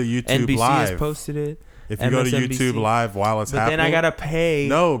post it. Go to YouTube NBC Live. has posted it. If you go to YouTube Live while it's happening. But then I gotta pay.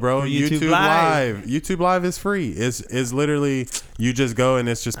 No, bro. YouTube Live. YouTube Live is free. It's literally, you just go and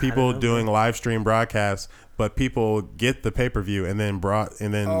it's just people doing live stream broadcasts. But people get the pay-per-view and then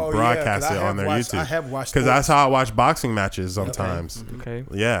broadcast it on their YouTube. I have watched, because that's how I watch boxing matches sometimes. Okay.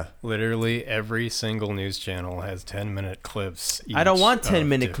 Yeah. Literally every single news channel has 10-minute clips. I don't want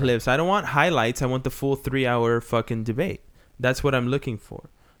 10-minute clips. I don't want highlights. I want the full 3-hour fucking debate. That's what I'm looking for.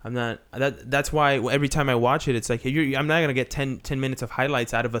 I'm not. That's why every time I watch it, it's like I'm not gonna get 10 minutes of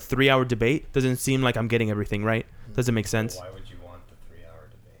highlights out of a 3-hour debate. Doesn't seem like I'm getting everything right. Doesn't make sense. Why would you want the 3-hour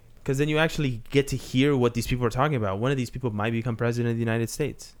debate? Because then you actually get to hear what these people are talking about. One of these people might become president of the United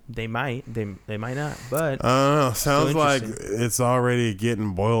States. They might. They might not. But I don't know. Sounds like it's already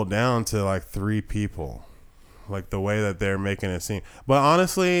getting boiled down to like 3 people, like the way that they're making it seem. But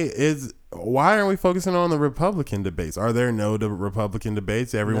honestly, why aren't we focusing on the Republican debates? Are there no Republican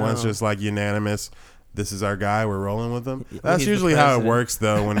debates? Everyone's just like unanimous. This is our guy. We're rolling with him. That's usually how it works,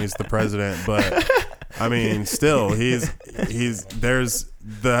 though, when he's the president. But I mean, still, there's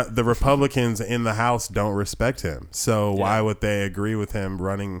the Republicans in the House don't respect him. So why would they agree with him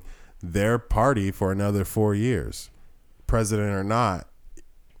running their party for another 4 years, president or not?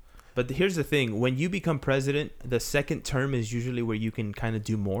 But here's the thing. When you become president, the second term is usually where you can kind of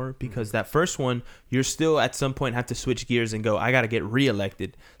do more, because that first one, you're still at some point have to switch gears and go, I got to get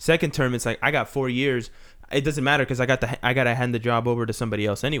reelected. Second term, it's like, I got 4 years. It doesn't matter because I got to hand the job over to somebody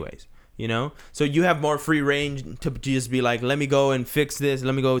else anyways, you know? So you have more free range to just be like, let me go and fix this.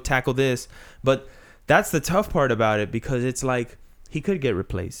 Let me go tackle this. But that's the tough part about it, because it's like, he could get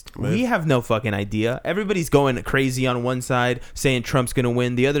replaced. We have no fucking idea. Everybody's going crazy on one side, saying Trump's going to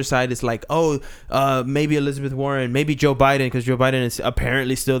win. The other side is like, maybe Elizabeth Warren, maybe Joe Biden, because Joe Biden is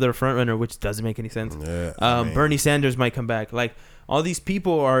apparently still their front runner, which doesn't make any sense. Yeah, Bernie Sanders might come back. Like, all these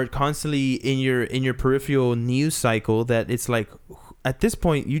people are constantly in your peripheral news cycle that it's like, at this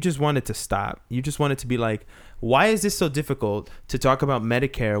point, you just want it to stop. You just want it to be like, why is this so difficult to talk about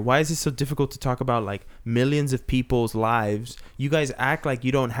Medicare? Why is this so difficult to talk about like millions of people's lives? You guys act like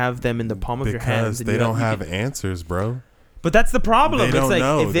you don't have them in the palm of your hands. Because they don't have answers, bro. But that's the problem. It's like,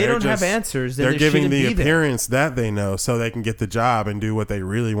 know. If they don't have answers, then they're giving the appearance that they know so they can get the job and do what they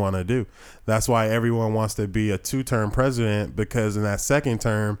really want to do. That's why everyone wants to be a 2-term president, because in that second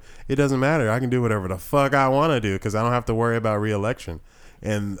term, it doesn't matter. I can do whatever the fuck I want to do because I don't have to worry about re-election.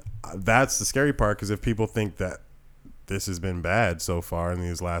 And that's the scary part, because if people think that this has been bad so far in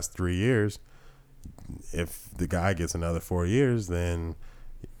these last 3 years, if the guy gets another 4 years, then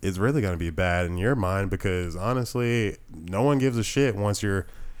it's really going to be bad in your mind, because honestly, no one gives a shit once you're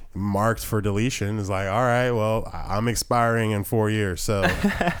marked for deletion. It's like, all right, well, I'm expiring in 4 years, so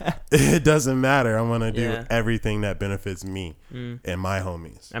it doesn't matter. I'm going to do everything that benefits me and my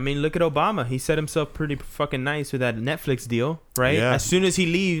homies. I mean, look at Obama. He set himself pretty fucking nice with that Netflix deal, right? Yeah. As soon as he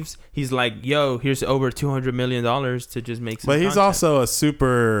leaves, he's like, yo, here's over $200 million to just make some But he's content. also a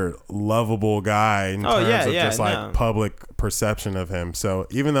super lovable guy in terms of just like public perception of him. So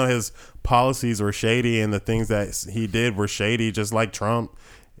even though his policies were shady and the things that he did were shady, just like Trump,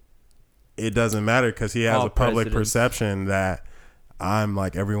 it doesn't matter because he has a public perception that I'm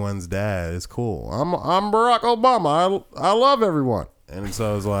like everyone's dad. It's cool. I'm Barack Obama. I love everyone. And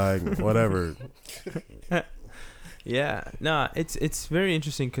so it's like, whatever. Yeah. No, it's very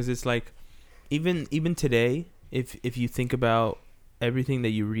interesting because it's like even today, if you think about everything that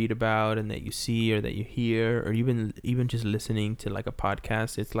you read about and that you see or that you hear, or even just listening to like a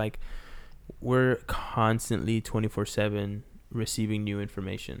podcast, it's like we're constantly 24/7 receiving new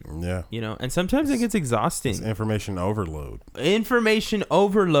information. Yeah. You know, and sometimes it gets exhausting. It's information overload. Information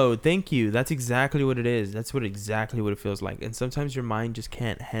overload. Thank you. That's exactly what it is. That's exactly what it feels like. And sometimes your mind just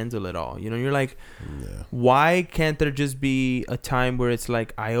can't handle it all. You know, you're like, why can't there just be a time where it's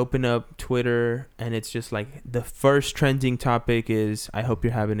like I open up Twitter and it's just like the first trending topic is I hope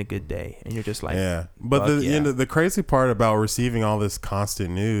you're having a good day, and you're just like, yeah. But the crazy part about receiving all this constant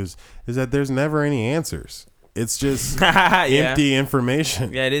news is that there's never any answers. It's just empty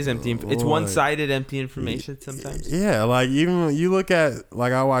information. Yeah, it is empty. It's one-sided empty information sometimes. Yeah, like even when you look at,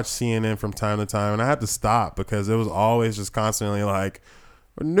 like, I watch CNN from time to time, and I had to stop because it was always just constantly like,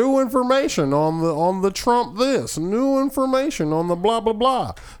 new information on the Trump this, new information on the blah blah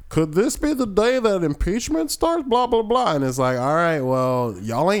blah. Could this be the day that impeachment starts? Blah blah blah. And it's like, all right, well,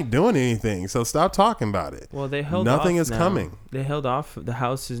 y'all ain't doing anything, so stop talking about it. Well, they held nothing off is now. coming. They held off. The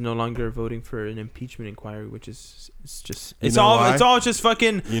House is no longer voting for an impeachment inquiry, which is it's all just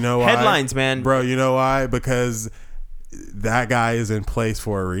fucking headlines, man. Bro, you know why? Because that guy is in place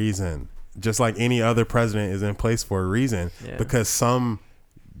for a reason. Just like any other president is in place for a reason. Yeah. Because some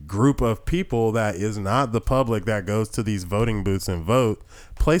group of people that is not the public that goes to these voting booths and vote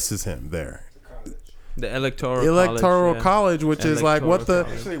places him there. The electoral college, which is like what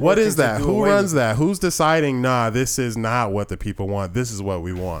is that? Who runs that? Who's deciding? Nah, this is not what the people want. This is what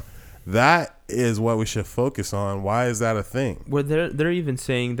we want. That is what we should focus on. Why is that a thing? Well, they're even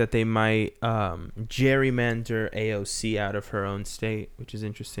saying that they might gerrymander AOC out of her own state, which is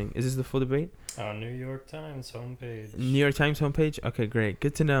interesting. Is this the full debate? On New York Times homepage. New York Times homepage? Okay, great.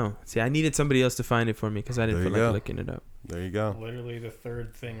 Good to know. See, I needed somebody else to find it for me because I didn't feel like looking it up. There you go. Literally the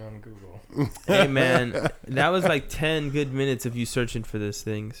third thing on Google. Hey, man, that was like 10 good minutes of you searching for this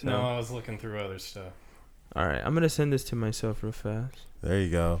thing. So. No, I was looking through other stuff. All right, I'm going to send this to myself real fast. There you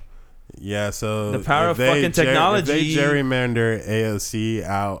go. Yeah, so the power of fucking technology. If they gerrymander AOC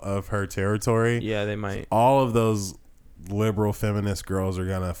out of her territory, yeah, they might. All of those liberal feminist girls are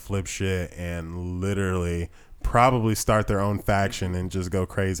gonna flip shit and literally probably start their own faction and just go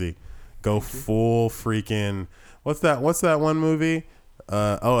crazy, go full freaking. What's that one movie?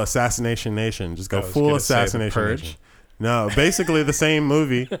 Assassination Nation. Just go full Assassination Nation. No, basically the same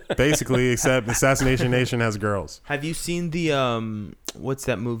movie, except Assassination Nation has girls. Have you seen the what's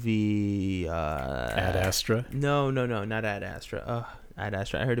that movie? Ad Astra? No, not Ad Astra. Ad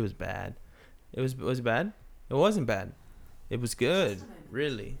Astra. I heard it was bad. Was it bad? It wasn't bad. It was good,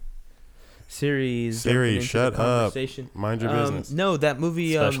 really. Siri, shut up. Mind your business. No, that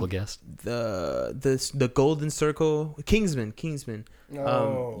movie. Special guest. The Golden Circle, Kingsman.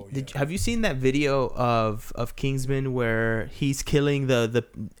 Have you seen that video of Kingsman where he's killing the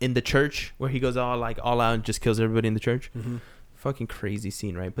in the church, where he goes all out and just kills everybody in the church? Mm-hmm. Fucking crazy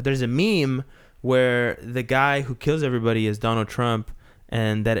scene, right? But there's a meme where the guy who kills everybody is Donald Trump,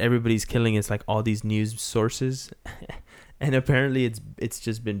 and that everybody's killing is like all these news sources. And apparently it's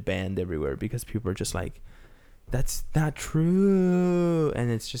just been banned everywhere because people are just like, that's not true.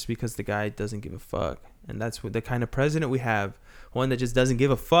 And it's just because the guy doesn't give a fuck. And that's what the kind of president we have, one that just doesn't give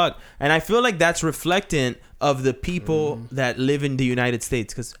a fuck. And I feel like that's reflectant of the people that live in the United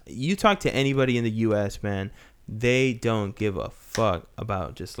States. Because you talk to anybody in the U.S., man, they don't give a fuck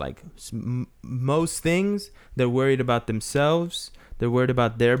about just like most things. They're worried about themselves. They're worried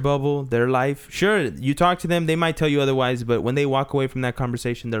about their bubble, their life. Sure, you talk to them, they might tell you otherwise, but when they walk away from that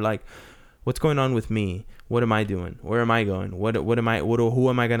conversation, they're like, what's going on with me? What am I doing? Where am I going? Who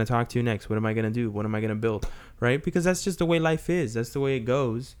am I going to talk to next? What am I going to do? What am I going to build? Right? Because that's just the way life is. That's the way it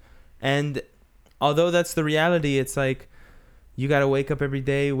goes. And although that's the reality, it's like you got to wake up every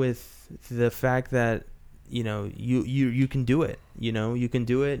day with the fact that, you know, you can do it. You know, you can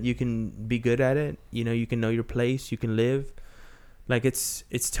do it. You can be good at it. You know, you can know your place. You can live. Like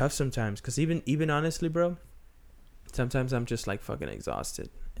it's tough sometimes, because even honestly, bro, sometimes I'm just like fucking exhausted,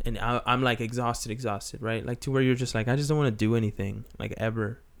 and I'm like exhausted, right? Like to where you're just like, I just don't want to do anything, like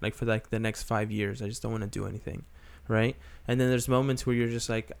ever, like for like the next 5 years, I just don't want to do anything, right? And then there's moments where you're just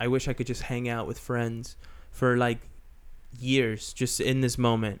like, I wish I could just hang out with friends for like years, just in this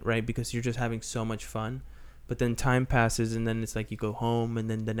moment, right? Because you're just having so much fun, but then time passes, and then it's like you go home, and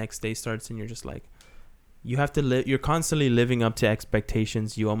then the next day starts, and you're just like, you have to live. You're constantly living up to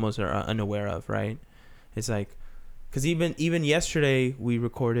expectations you almost are unaware of, right? It's like, because even yesterday we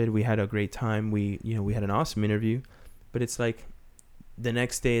recorded, we had a great time. We had an awesome interview, but it's like the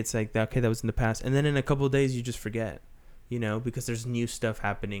next day it's like, okay, that was in the past, and then in a couple of days you just forget. you know, because there's new stuff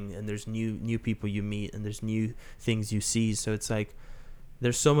happening and there's new people you meet and there's new things you see. So it's like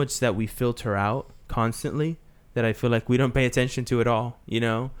there's so much that we filter out constantly that I feel like we don't pay attention to at all, you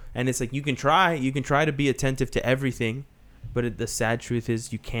know. And it's like you can try to be attentive to everything, but the sad truth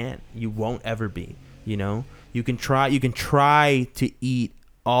is you won't ever be, you know. You can try to eat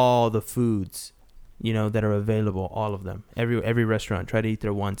all the foods, you know, that are available, all of them. Every restaurant, try to eat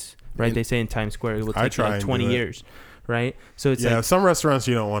there once, right? They say in Times Square it will take like 20 years, right? So it's like some restaurants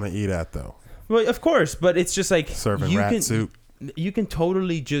you don't want to eat at though. Well, of course, but it's just like serving rat soup. You can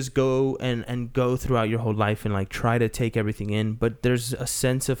totally just go and go throughout your whole life and like try to take everything in, but there's a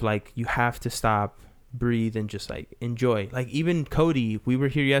sense of like you have to stop, breathe, and just like enjoy. Like even Cody, we were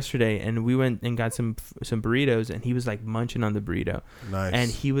here yesterday and we went and got some burritos and he was like munching on the burrito. Nice.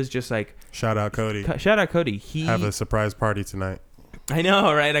 And he was just like, shout out Cody. He have a surprise party tonight. I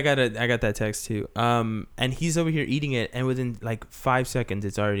know, right? I got that text too. And he's over here eating it, and within like 5 seconds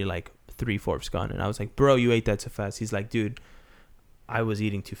it's already like 3/4 gone. And I was like, bro, you ate that so fast. He's like, dude, I was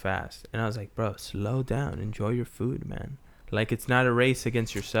eating too fast. And I was like, bro, slow down, enjoy your food, man. Like it's not a race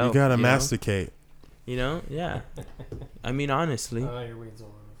against yourself. You gotta masticate. You know, yeah. I mean, honestly. Your weeds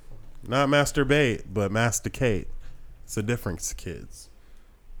all not masturbate, but masticate. It's a difference, kids.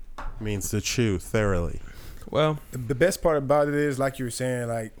 It means to chew thoroughly. Well, the best part about it is, like you were saying,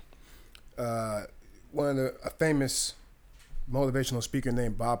 like a famous motivational speaker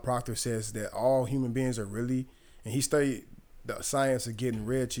named Bob Proctor says that all human beings are really, and he studied the science of getting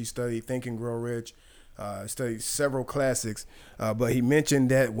rich. He studied Think and Grow Rich. Studied several classics, but he mentioned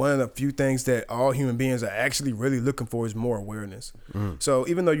that one of the few things that all human beings are actually really looking for is more awareness. So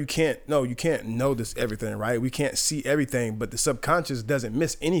even though you can't notice everything, right? We can't see everything, but the subconscious doesn't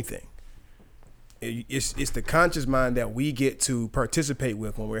miss anything. It's the conscious mind that we get to participate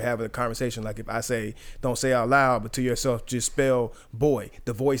with when we're having a conversation. Like if I say, don't say out loud, but to yourself, just spell boy,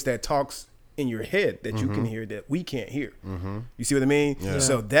 the voice that talks in your head that you can hear that we can't hear. You see what I mean? Yeah.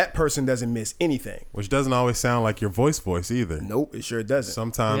 So that person doesn't miss anything. Which doesn't always sound like your voice either. Nope, it sure doesn't.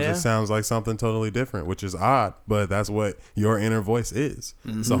 Sometimes it sounds like something totally different, which is odd, but that's what your inner voice is.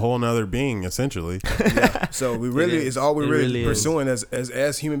 It's a whole nother being, essentially. Yeah. So we really is all we're really pursuing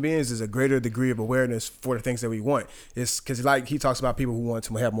as human beings is a greater degree of awareness for the things that we want. It's because like he talks about people who want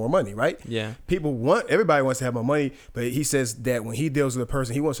to have more money, right? Yeah. Everybody wants to have more money, but he says that when he deals with a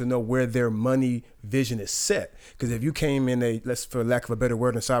person, he wants to know where their money vision is set. Because if you came in for lack of a better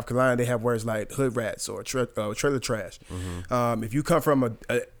word, in South Carolina, they have words like hood rats or trailer trash. If you come from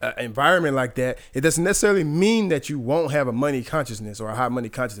an environment like that, it doesn't necessarily mean that you won't have a money consciousness or a high money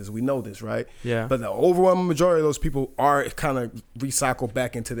consciousness. We know this, right? Yeah. But the overwhelming majority of those people are kind of recycled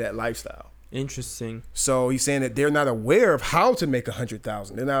back into that lifestyle. Interesting. So he's saying that they're not aware of how to make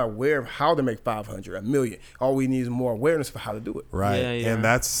 100,000. They're not aware of how to make 500, a million. All we need is more awareness for how to do it. Right. Yeah. And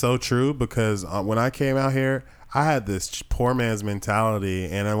that's so true because when I came out here, I had this poor man's mentality.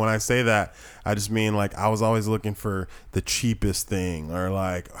 And when I say that, I just mean like I was always looking for the cheapest thing or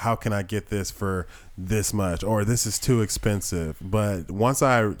like, how can I get this for this much? Or this is too expensive. But once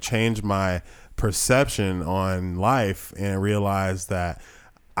I changed my perception on life and realized that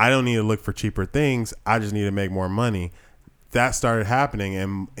I don't need to look for cheaper things. I just need to make more money. That started happening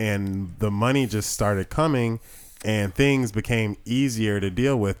and the money just started coming and things became easier to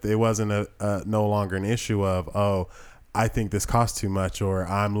deal with. It wasn't no longer an issue of, oh, I think this costs too much or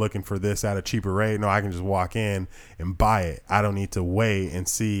I'm looking for this at a cheaper rate. No, I can just walk in and buy it. I don't need to wait and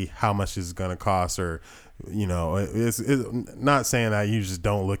see how much this is going to cost or, you know, it's not saying that you just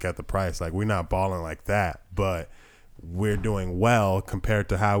don't look at the price. Like we're not balling like that, but we're doing well compared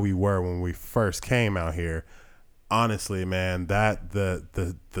to how we were when we first came out here. Honestly, man, that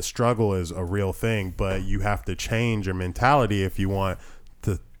the struggle is a real thing, but you have to change your mentality if you want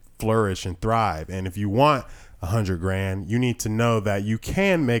to flourish and thrive. And if you want $100,000, you need to know that you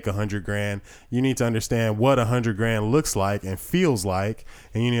can make $100,000. You need to understand what $100,000 looks like and feels like,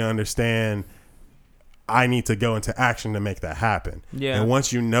 and you need to understand I need to go into action to make that happen. Yeah. And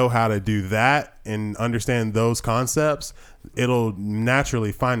once you know how to do that and understand those concepts, it'll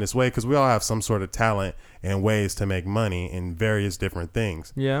naturally find its way because we all have some sort of talent and ways to make money in various different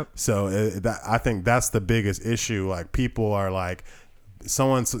things. Yeah. So I think that's the biggest issue. Like people are like,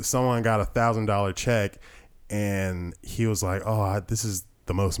 someone got $1,000 check and he was like, oh, this is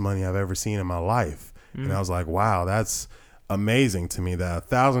the most money I've ever seen in my life. And I was like, wow, that's amazing to me that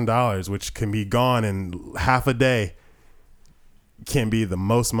 $1,000, which can be gone in half a day, can be the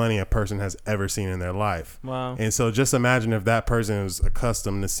most money a person has ever seen in their life. Wow. And so just imagine if that person is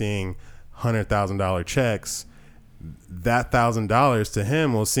accustomed to seeing $100,000 checks, that $1,000 to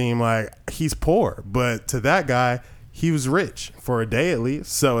him will seem like he's poor, but to that guy, he was rich for a day at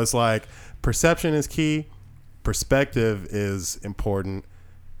least. So it's like perception is key, perspective is important,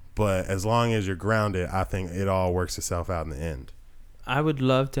 but as long as you're grounded, I think it all works itself out in the end. I would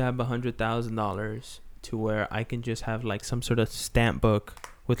love to have $100,000 to where I can just have like some sort of stamp book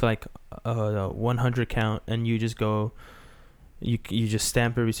with like a 100 count, and you just go, you just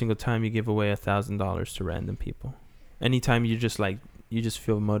stamp every single time you give away $1,000 to random people. Anytime you just like, you just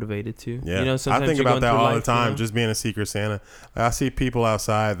feel motivated to. Yeah, you know, I think about that all the time. Just being a Secret Santa, I see people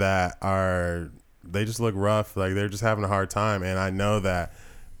outside that they just look rough, like they're just having a hard time, and I know that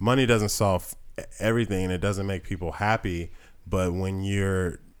money doesn't solve everything, and it doesn't make people happy. But when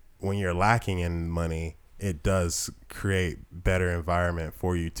you're lacking in money, it does create better environment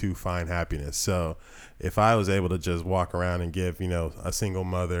for you to find happiness. So if I was able to just walk around and give, a single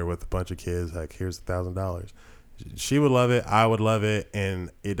mother with a bunch of kids, like, here's $1,000, she would love it, I would love it, and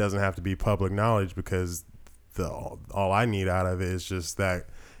it doesn't have to be public knowledge, because all I need out of it is just that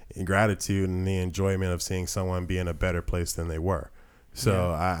gratitude and the enjoyment of seeing someone be in a better place than they were.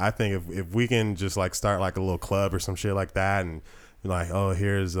 So I think if we can just like start like a little club or some shit like that, and like, oh,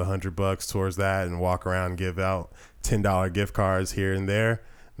 here's $100 towards that, and walk around and give out $10 gift cards here and there,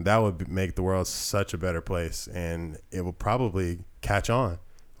 that would make the world such a better place, and it will probably catch on.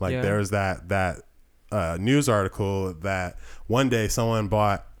 Like there was that news article that one day someone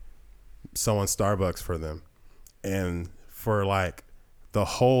bought someone Starbucks for them, and for like the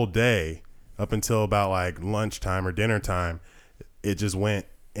whole day up until about like lunchtime or dinner time, it just went,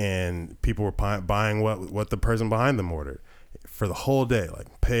 and people were buying what the person behind them ordered for the whole day,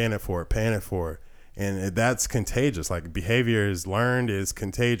 like paying it for it. And that's contagious. Like behavior is learned, is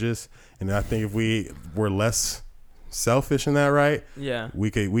contagious. And I think if we were less selfish in that, right? Yeah. We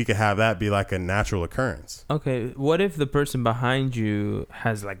could have that be like a natural occurrence. Okay. What if the person behind you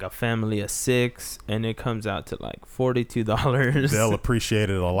has like a family of 6 and it comes out to like $42? They'll appreciate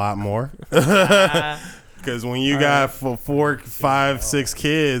it a lot more. Because when you got 4, 5, 6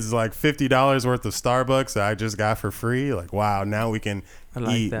 kids, like $50 worth of Starbucks that I just got for free, like, wow, now we can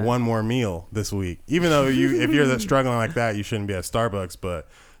eat one more meal this week. Even though if you're struggling like that, you shouldn't be at Starbucks, but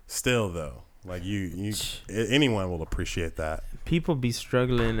still though, like anyone will appreciate that. People be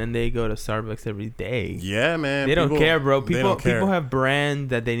struggling and they go to Starbucks every day. Yeah, man. They don't care, bro. People have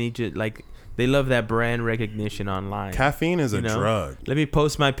brand that they need to like. They love that brand recognition online. Caffeine is a drug. Let me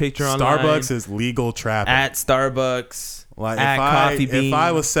post my picture online. Starbucks is legal trapping. At Starbucks. Like if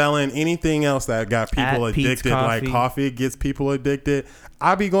I was selling anything else that got people addicted, like coffee gets people addicted,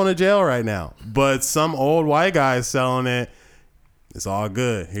 I'd be going to jail right now. But some old white guy is selling it. It's all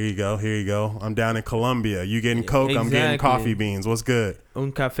good. Here you go. I'm down in Colombia. You getting Coke, I'm getting coffee beans. What's good?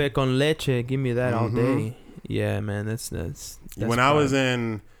 Un café con leche. Give me that all day. Yeah, man. That's When I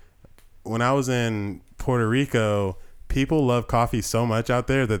was in Puerto Rico, people love coffee so much out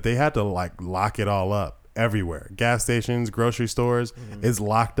there that they had to like lock it all up everywhere. Gas stations, grocery stores, it's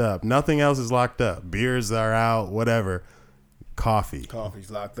locked up. Nothing else is locked up. Beers are out, whatever. Coffee's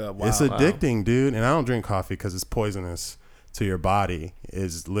locked up. Wow. It's addicting, dude. And I don't drink coffee because it's poisonous to your body.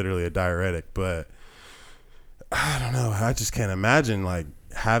 It's literally a diuretic. But I don't know. I just can't imagine like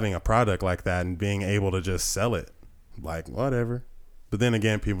having a product like that and being able to just sell it. Like whatever. But then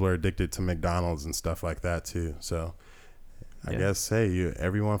again, people are addicted to McDonald's and stuff like that too. So I guess,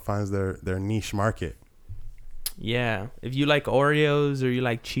 everyone finds their niche market. Yeah. If you like Oreos or you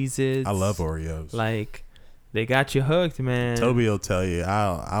like Cheez-Its. I love Oreos. Like, they got you hooked, man. Toby will tell you,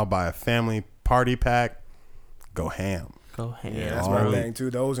 I'll buy a family party pack, go ham. Yeah, that's my thing too.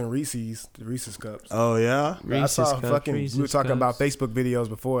 Those and the Reese's cups. Oh yeah, Reese's I saw Reese's we were talking about Facebook videos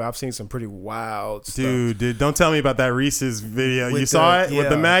before. I've seen some pretty wild stuff. Dude, don't tell me about that Reese's video. You saw it with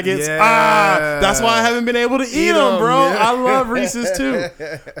the maggots? Yeah. That's why I haven't been able to eat them, bro. Yeah. I love Reese's too,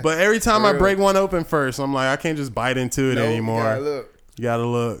 but every time I break one open first, I'm like, I can't just bite into it anymore. You gotta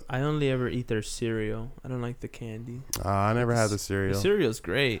look. I only ever eat their cereal. I don't like the candy. I never had the cereal. The cereal's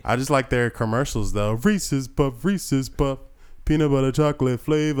great. I just like their commercials though. Reese's Puff, peanut butter chocolate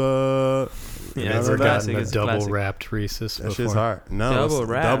flavor. Yeah, I've never gotten a double wrapped Reese's before. That shit's hard. No,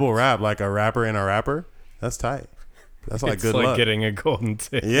 double wrap, like a wrapper in a wrapper. That's tight. That's like good luck. It's like getting a golden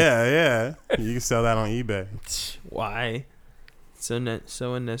ticket. Yeah. You can sell that on eBay. Why?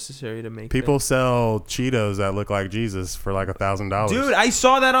 So unnecessary to make. People sell Cheetos that look like Jesus for like $1,000. Dude, I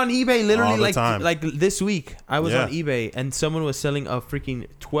saw that on eBay literally like this week. I was on eBay and someone was selling a freaking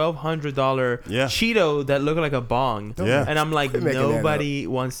 $1,200 Cheeto that looked like a bong. Yeah. And I'm like, nobody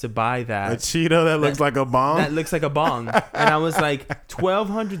wants to buy that. A Cheeto that looks like a bong? That looks like a bong. And I was like,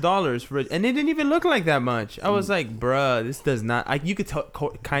 $1,200 for it. And it didn't even look like that much. I was like, bruh, this does not. You could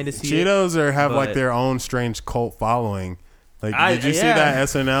kind of see Cheetos have like their own strange cult following. Like, did you see that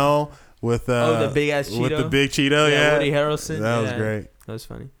SNL with the big ass Cheeto? With the big Cheeto, Woody Harrelson. That was great. That was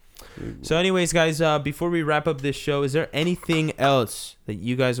funny. So, anyways, guys, before we wrap up this show, is there anything else that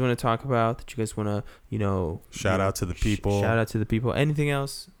you guys want to talk about? That you guys want to, shout out to the people? Shout out to the people. Anything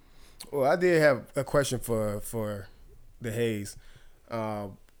else? Well, I did have a question for the Hayes.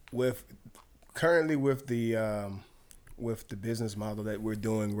 Currently with the business model that we're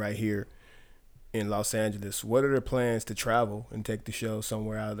doing right here in Los Angeles, what are the plans to travel and take the show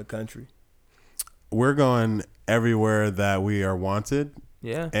somewhere out of the country? We're going everywhere that we are wanted.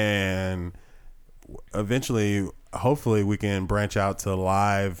 Yeah. And eventually, hopefully, we can branch out to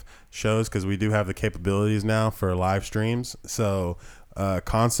live shows because we do have the capabilities now for live streams. So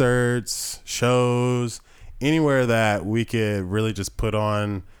concerts, shows, anywhere that we could really just put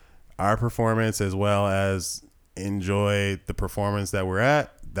on our performance as well as enjoy the performance that we're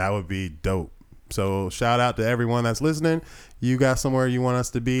at, that would be dope. So shout out to everyone that's listening. You got somewhere you want us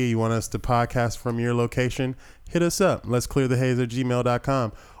to be, you want us to podcast from your location, hit us up. Let's clear the haze at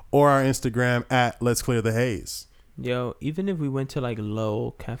gmail.com or our Instagram at Let's Clear the Haze. Yo, even if we went to like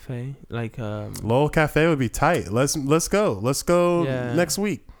Lowell Cafe, like Lowell Cafe would be tight. Let's go next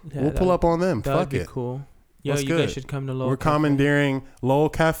week. We'll pull up on them. Fuck it. Cool. Yo, you guys should come to Lowell. We're commandeering Lowell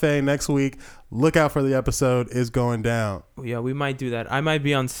Cafe next week. Look out for the episode. It's going down. Yeah, we might do that. I might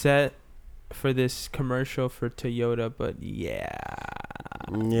be on set for this commercial for Toyota, but maybe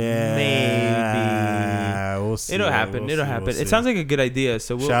we'll see. It'll happen. It sounds like a good idea.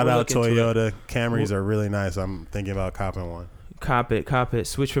 So shout out Toyota. Camrys are really nice. I'm thinking about copping one. Cop it.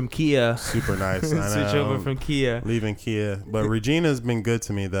 Switch from Kia. Super nice. Switch over from Kia. Leaving Kia, but Regina's been good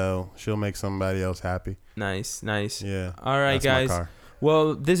to me though. She'll make somebody else happy. Nice. Yeah. All right, guys.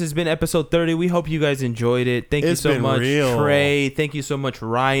 Well, this has been episode 30. We hope you guys enjoyed it. Thank you so much, Trey. Thank you so much,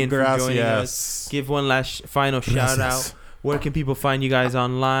 Ryan, for joining us. Give one last final shout out. Where can people find you guys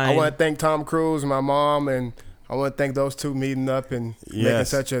online? I want to thank Tom Cruise, my mom, and I want to thank those two meeting up and making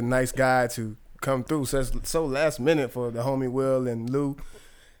such a nice guy to come through. So last minute for the homie Will and Lou.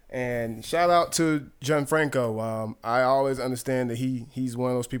 And shout out to Gianfranco. I always understand that he's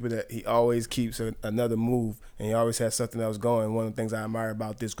one of those people that he always keeps another move, and he always has something else going. One of the things I admire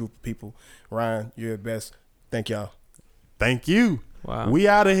about this group of people. Ryan, you're the best. Thank y'all. Thank you. Wow. We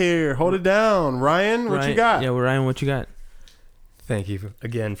out of here. Hold it down. Ryan, what you got? Yeah, Ryan, what you got? Thank you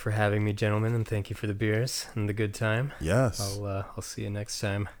again for having me, gentlemen, and thank you for the beers and the good time. Yes. I'll see you next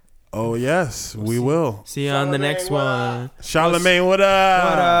time. Oh, yes, we will. See you on the next one. Charlemagne, what up?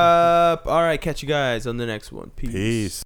 What up? All right, catch you guys on the next one. Peace.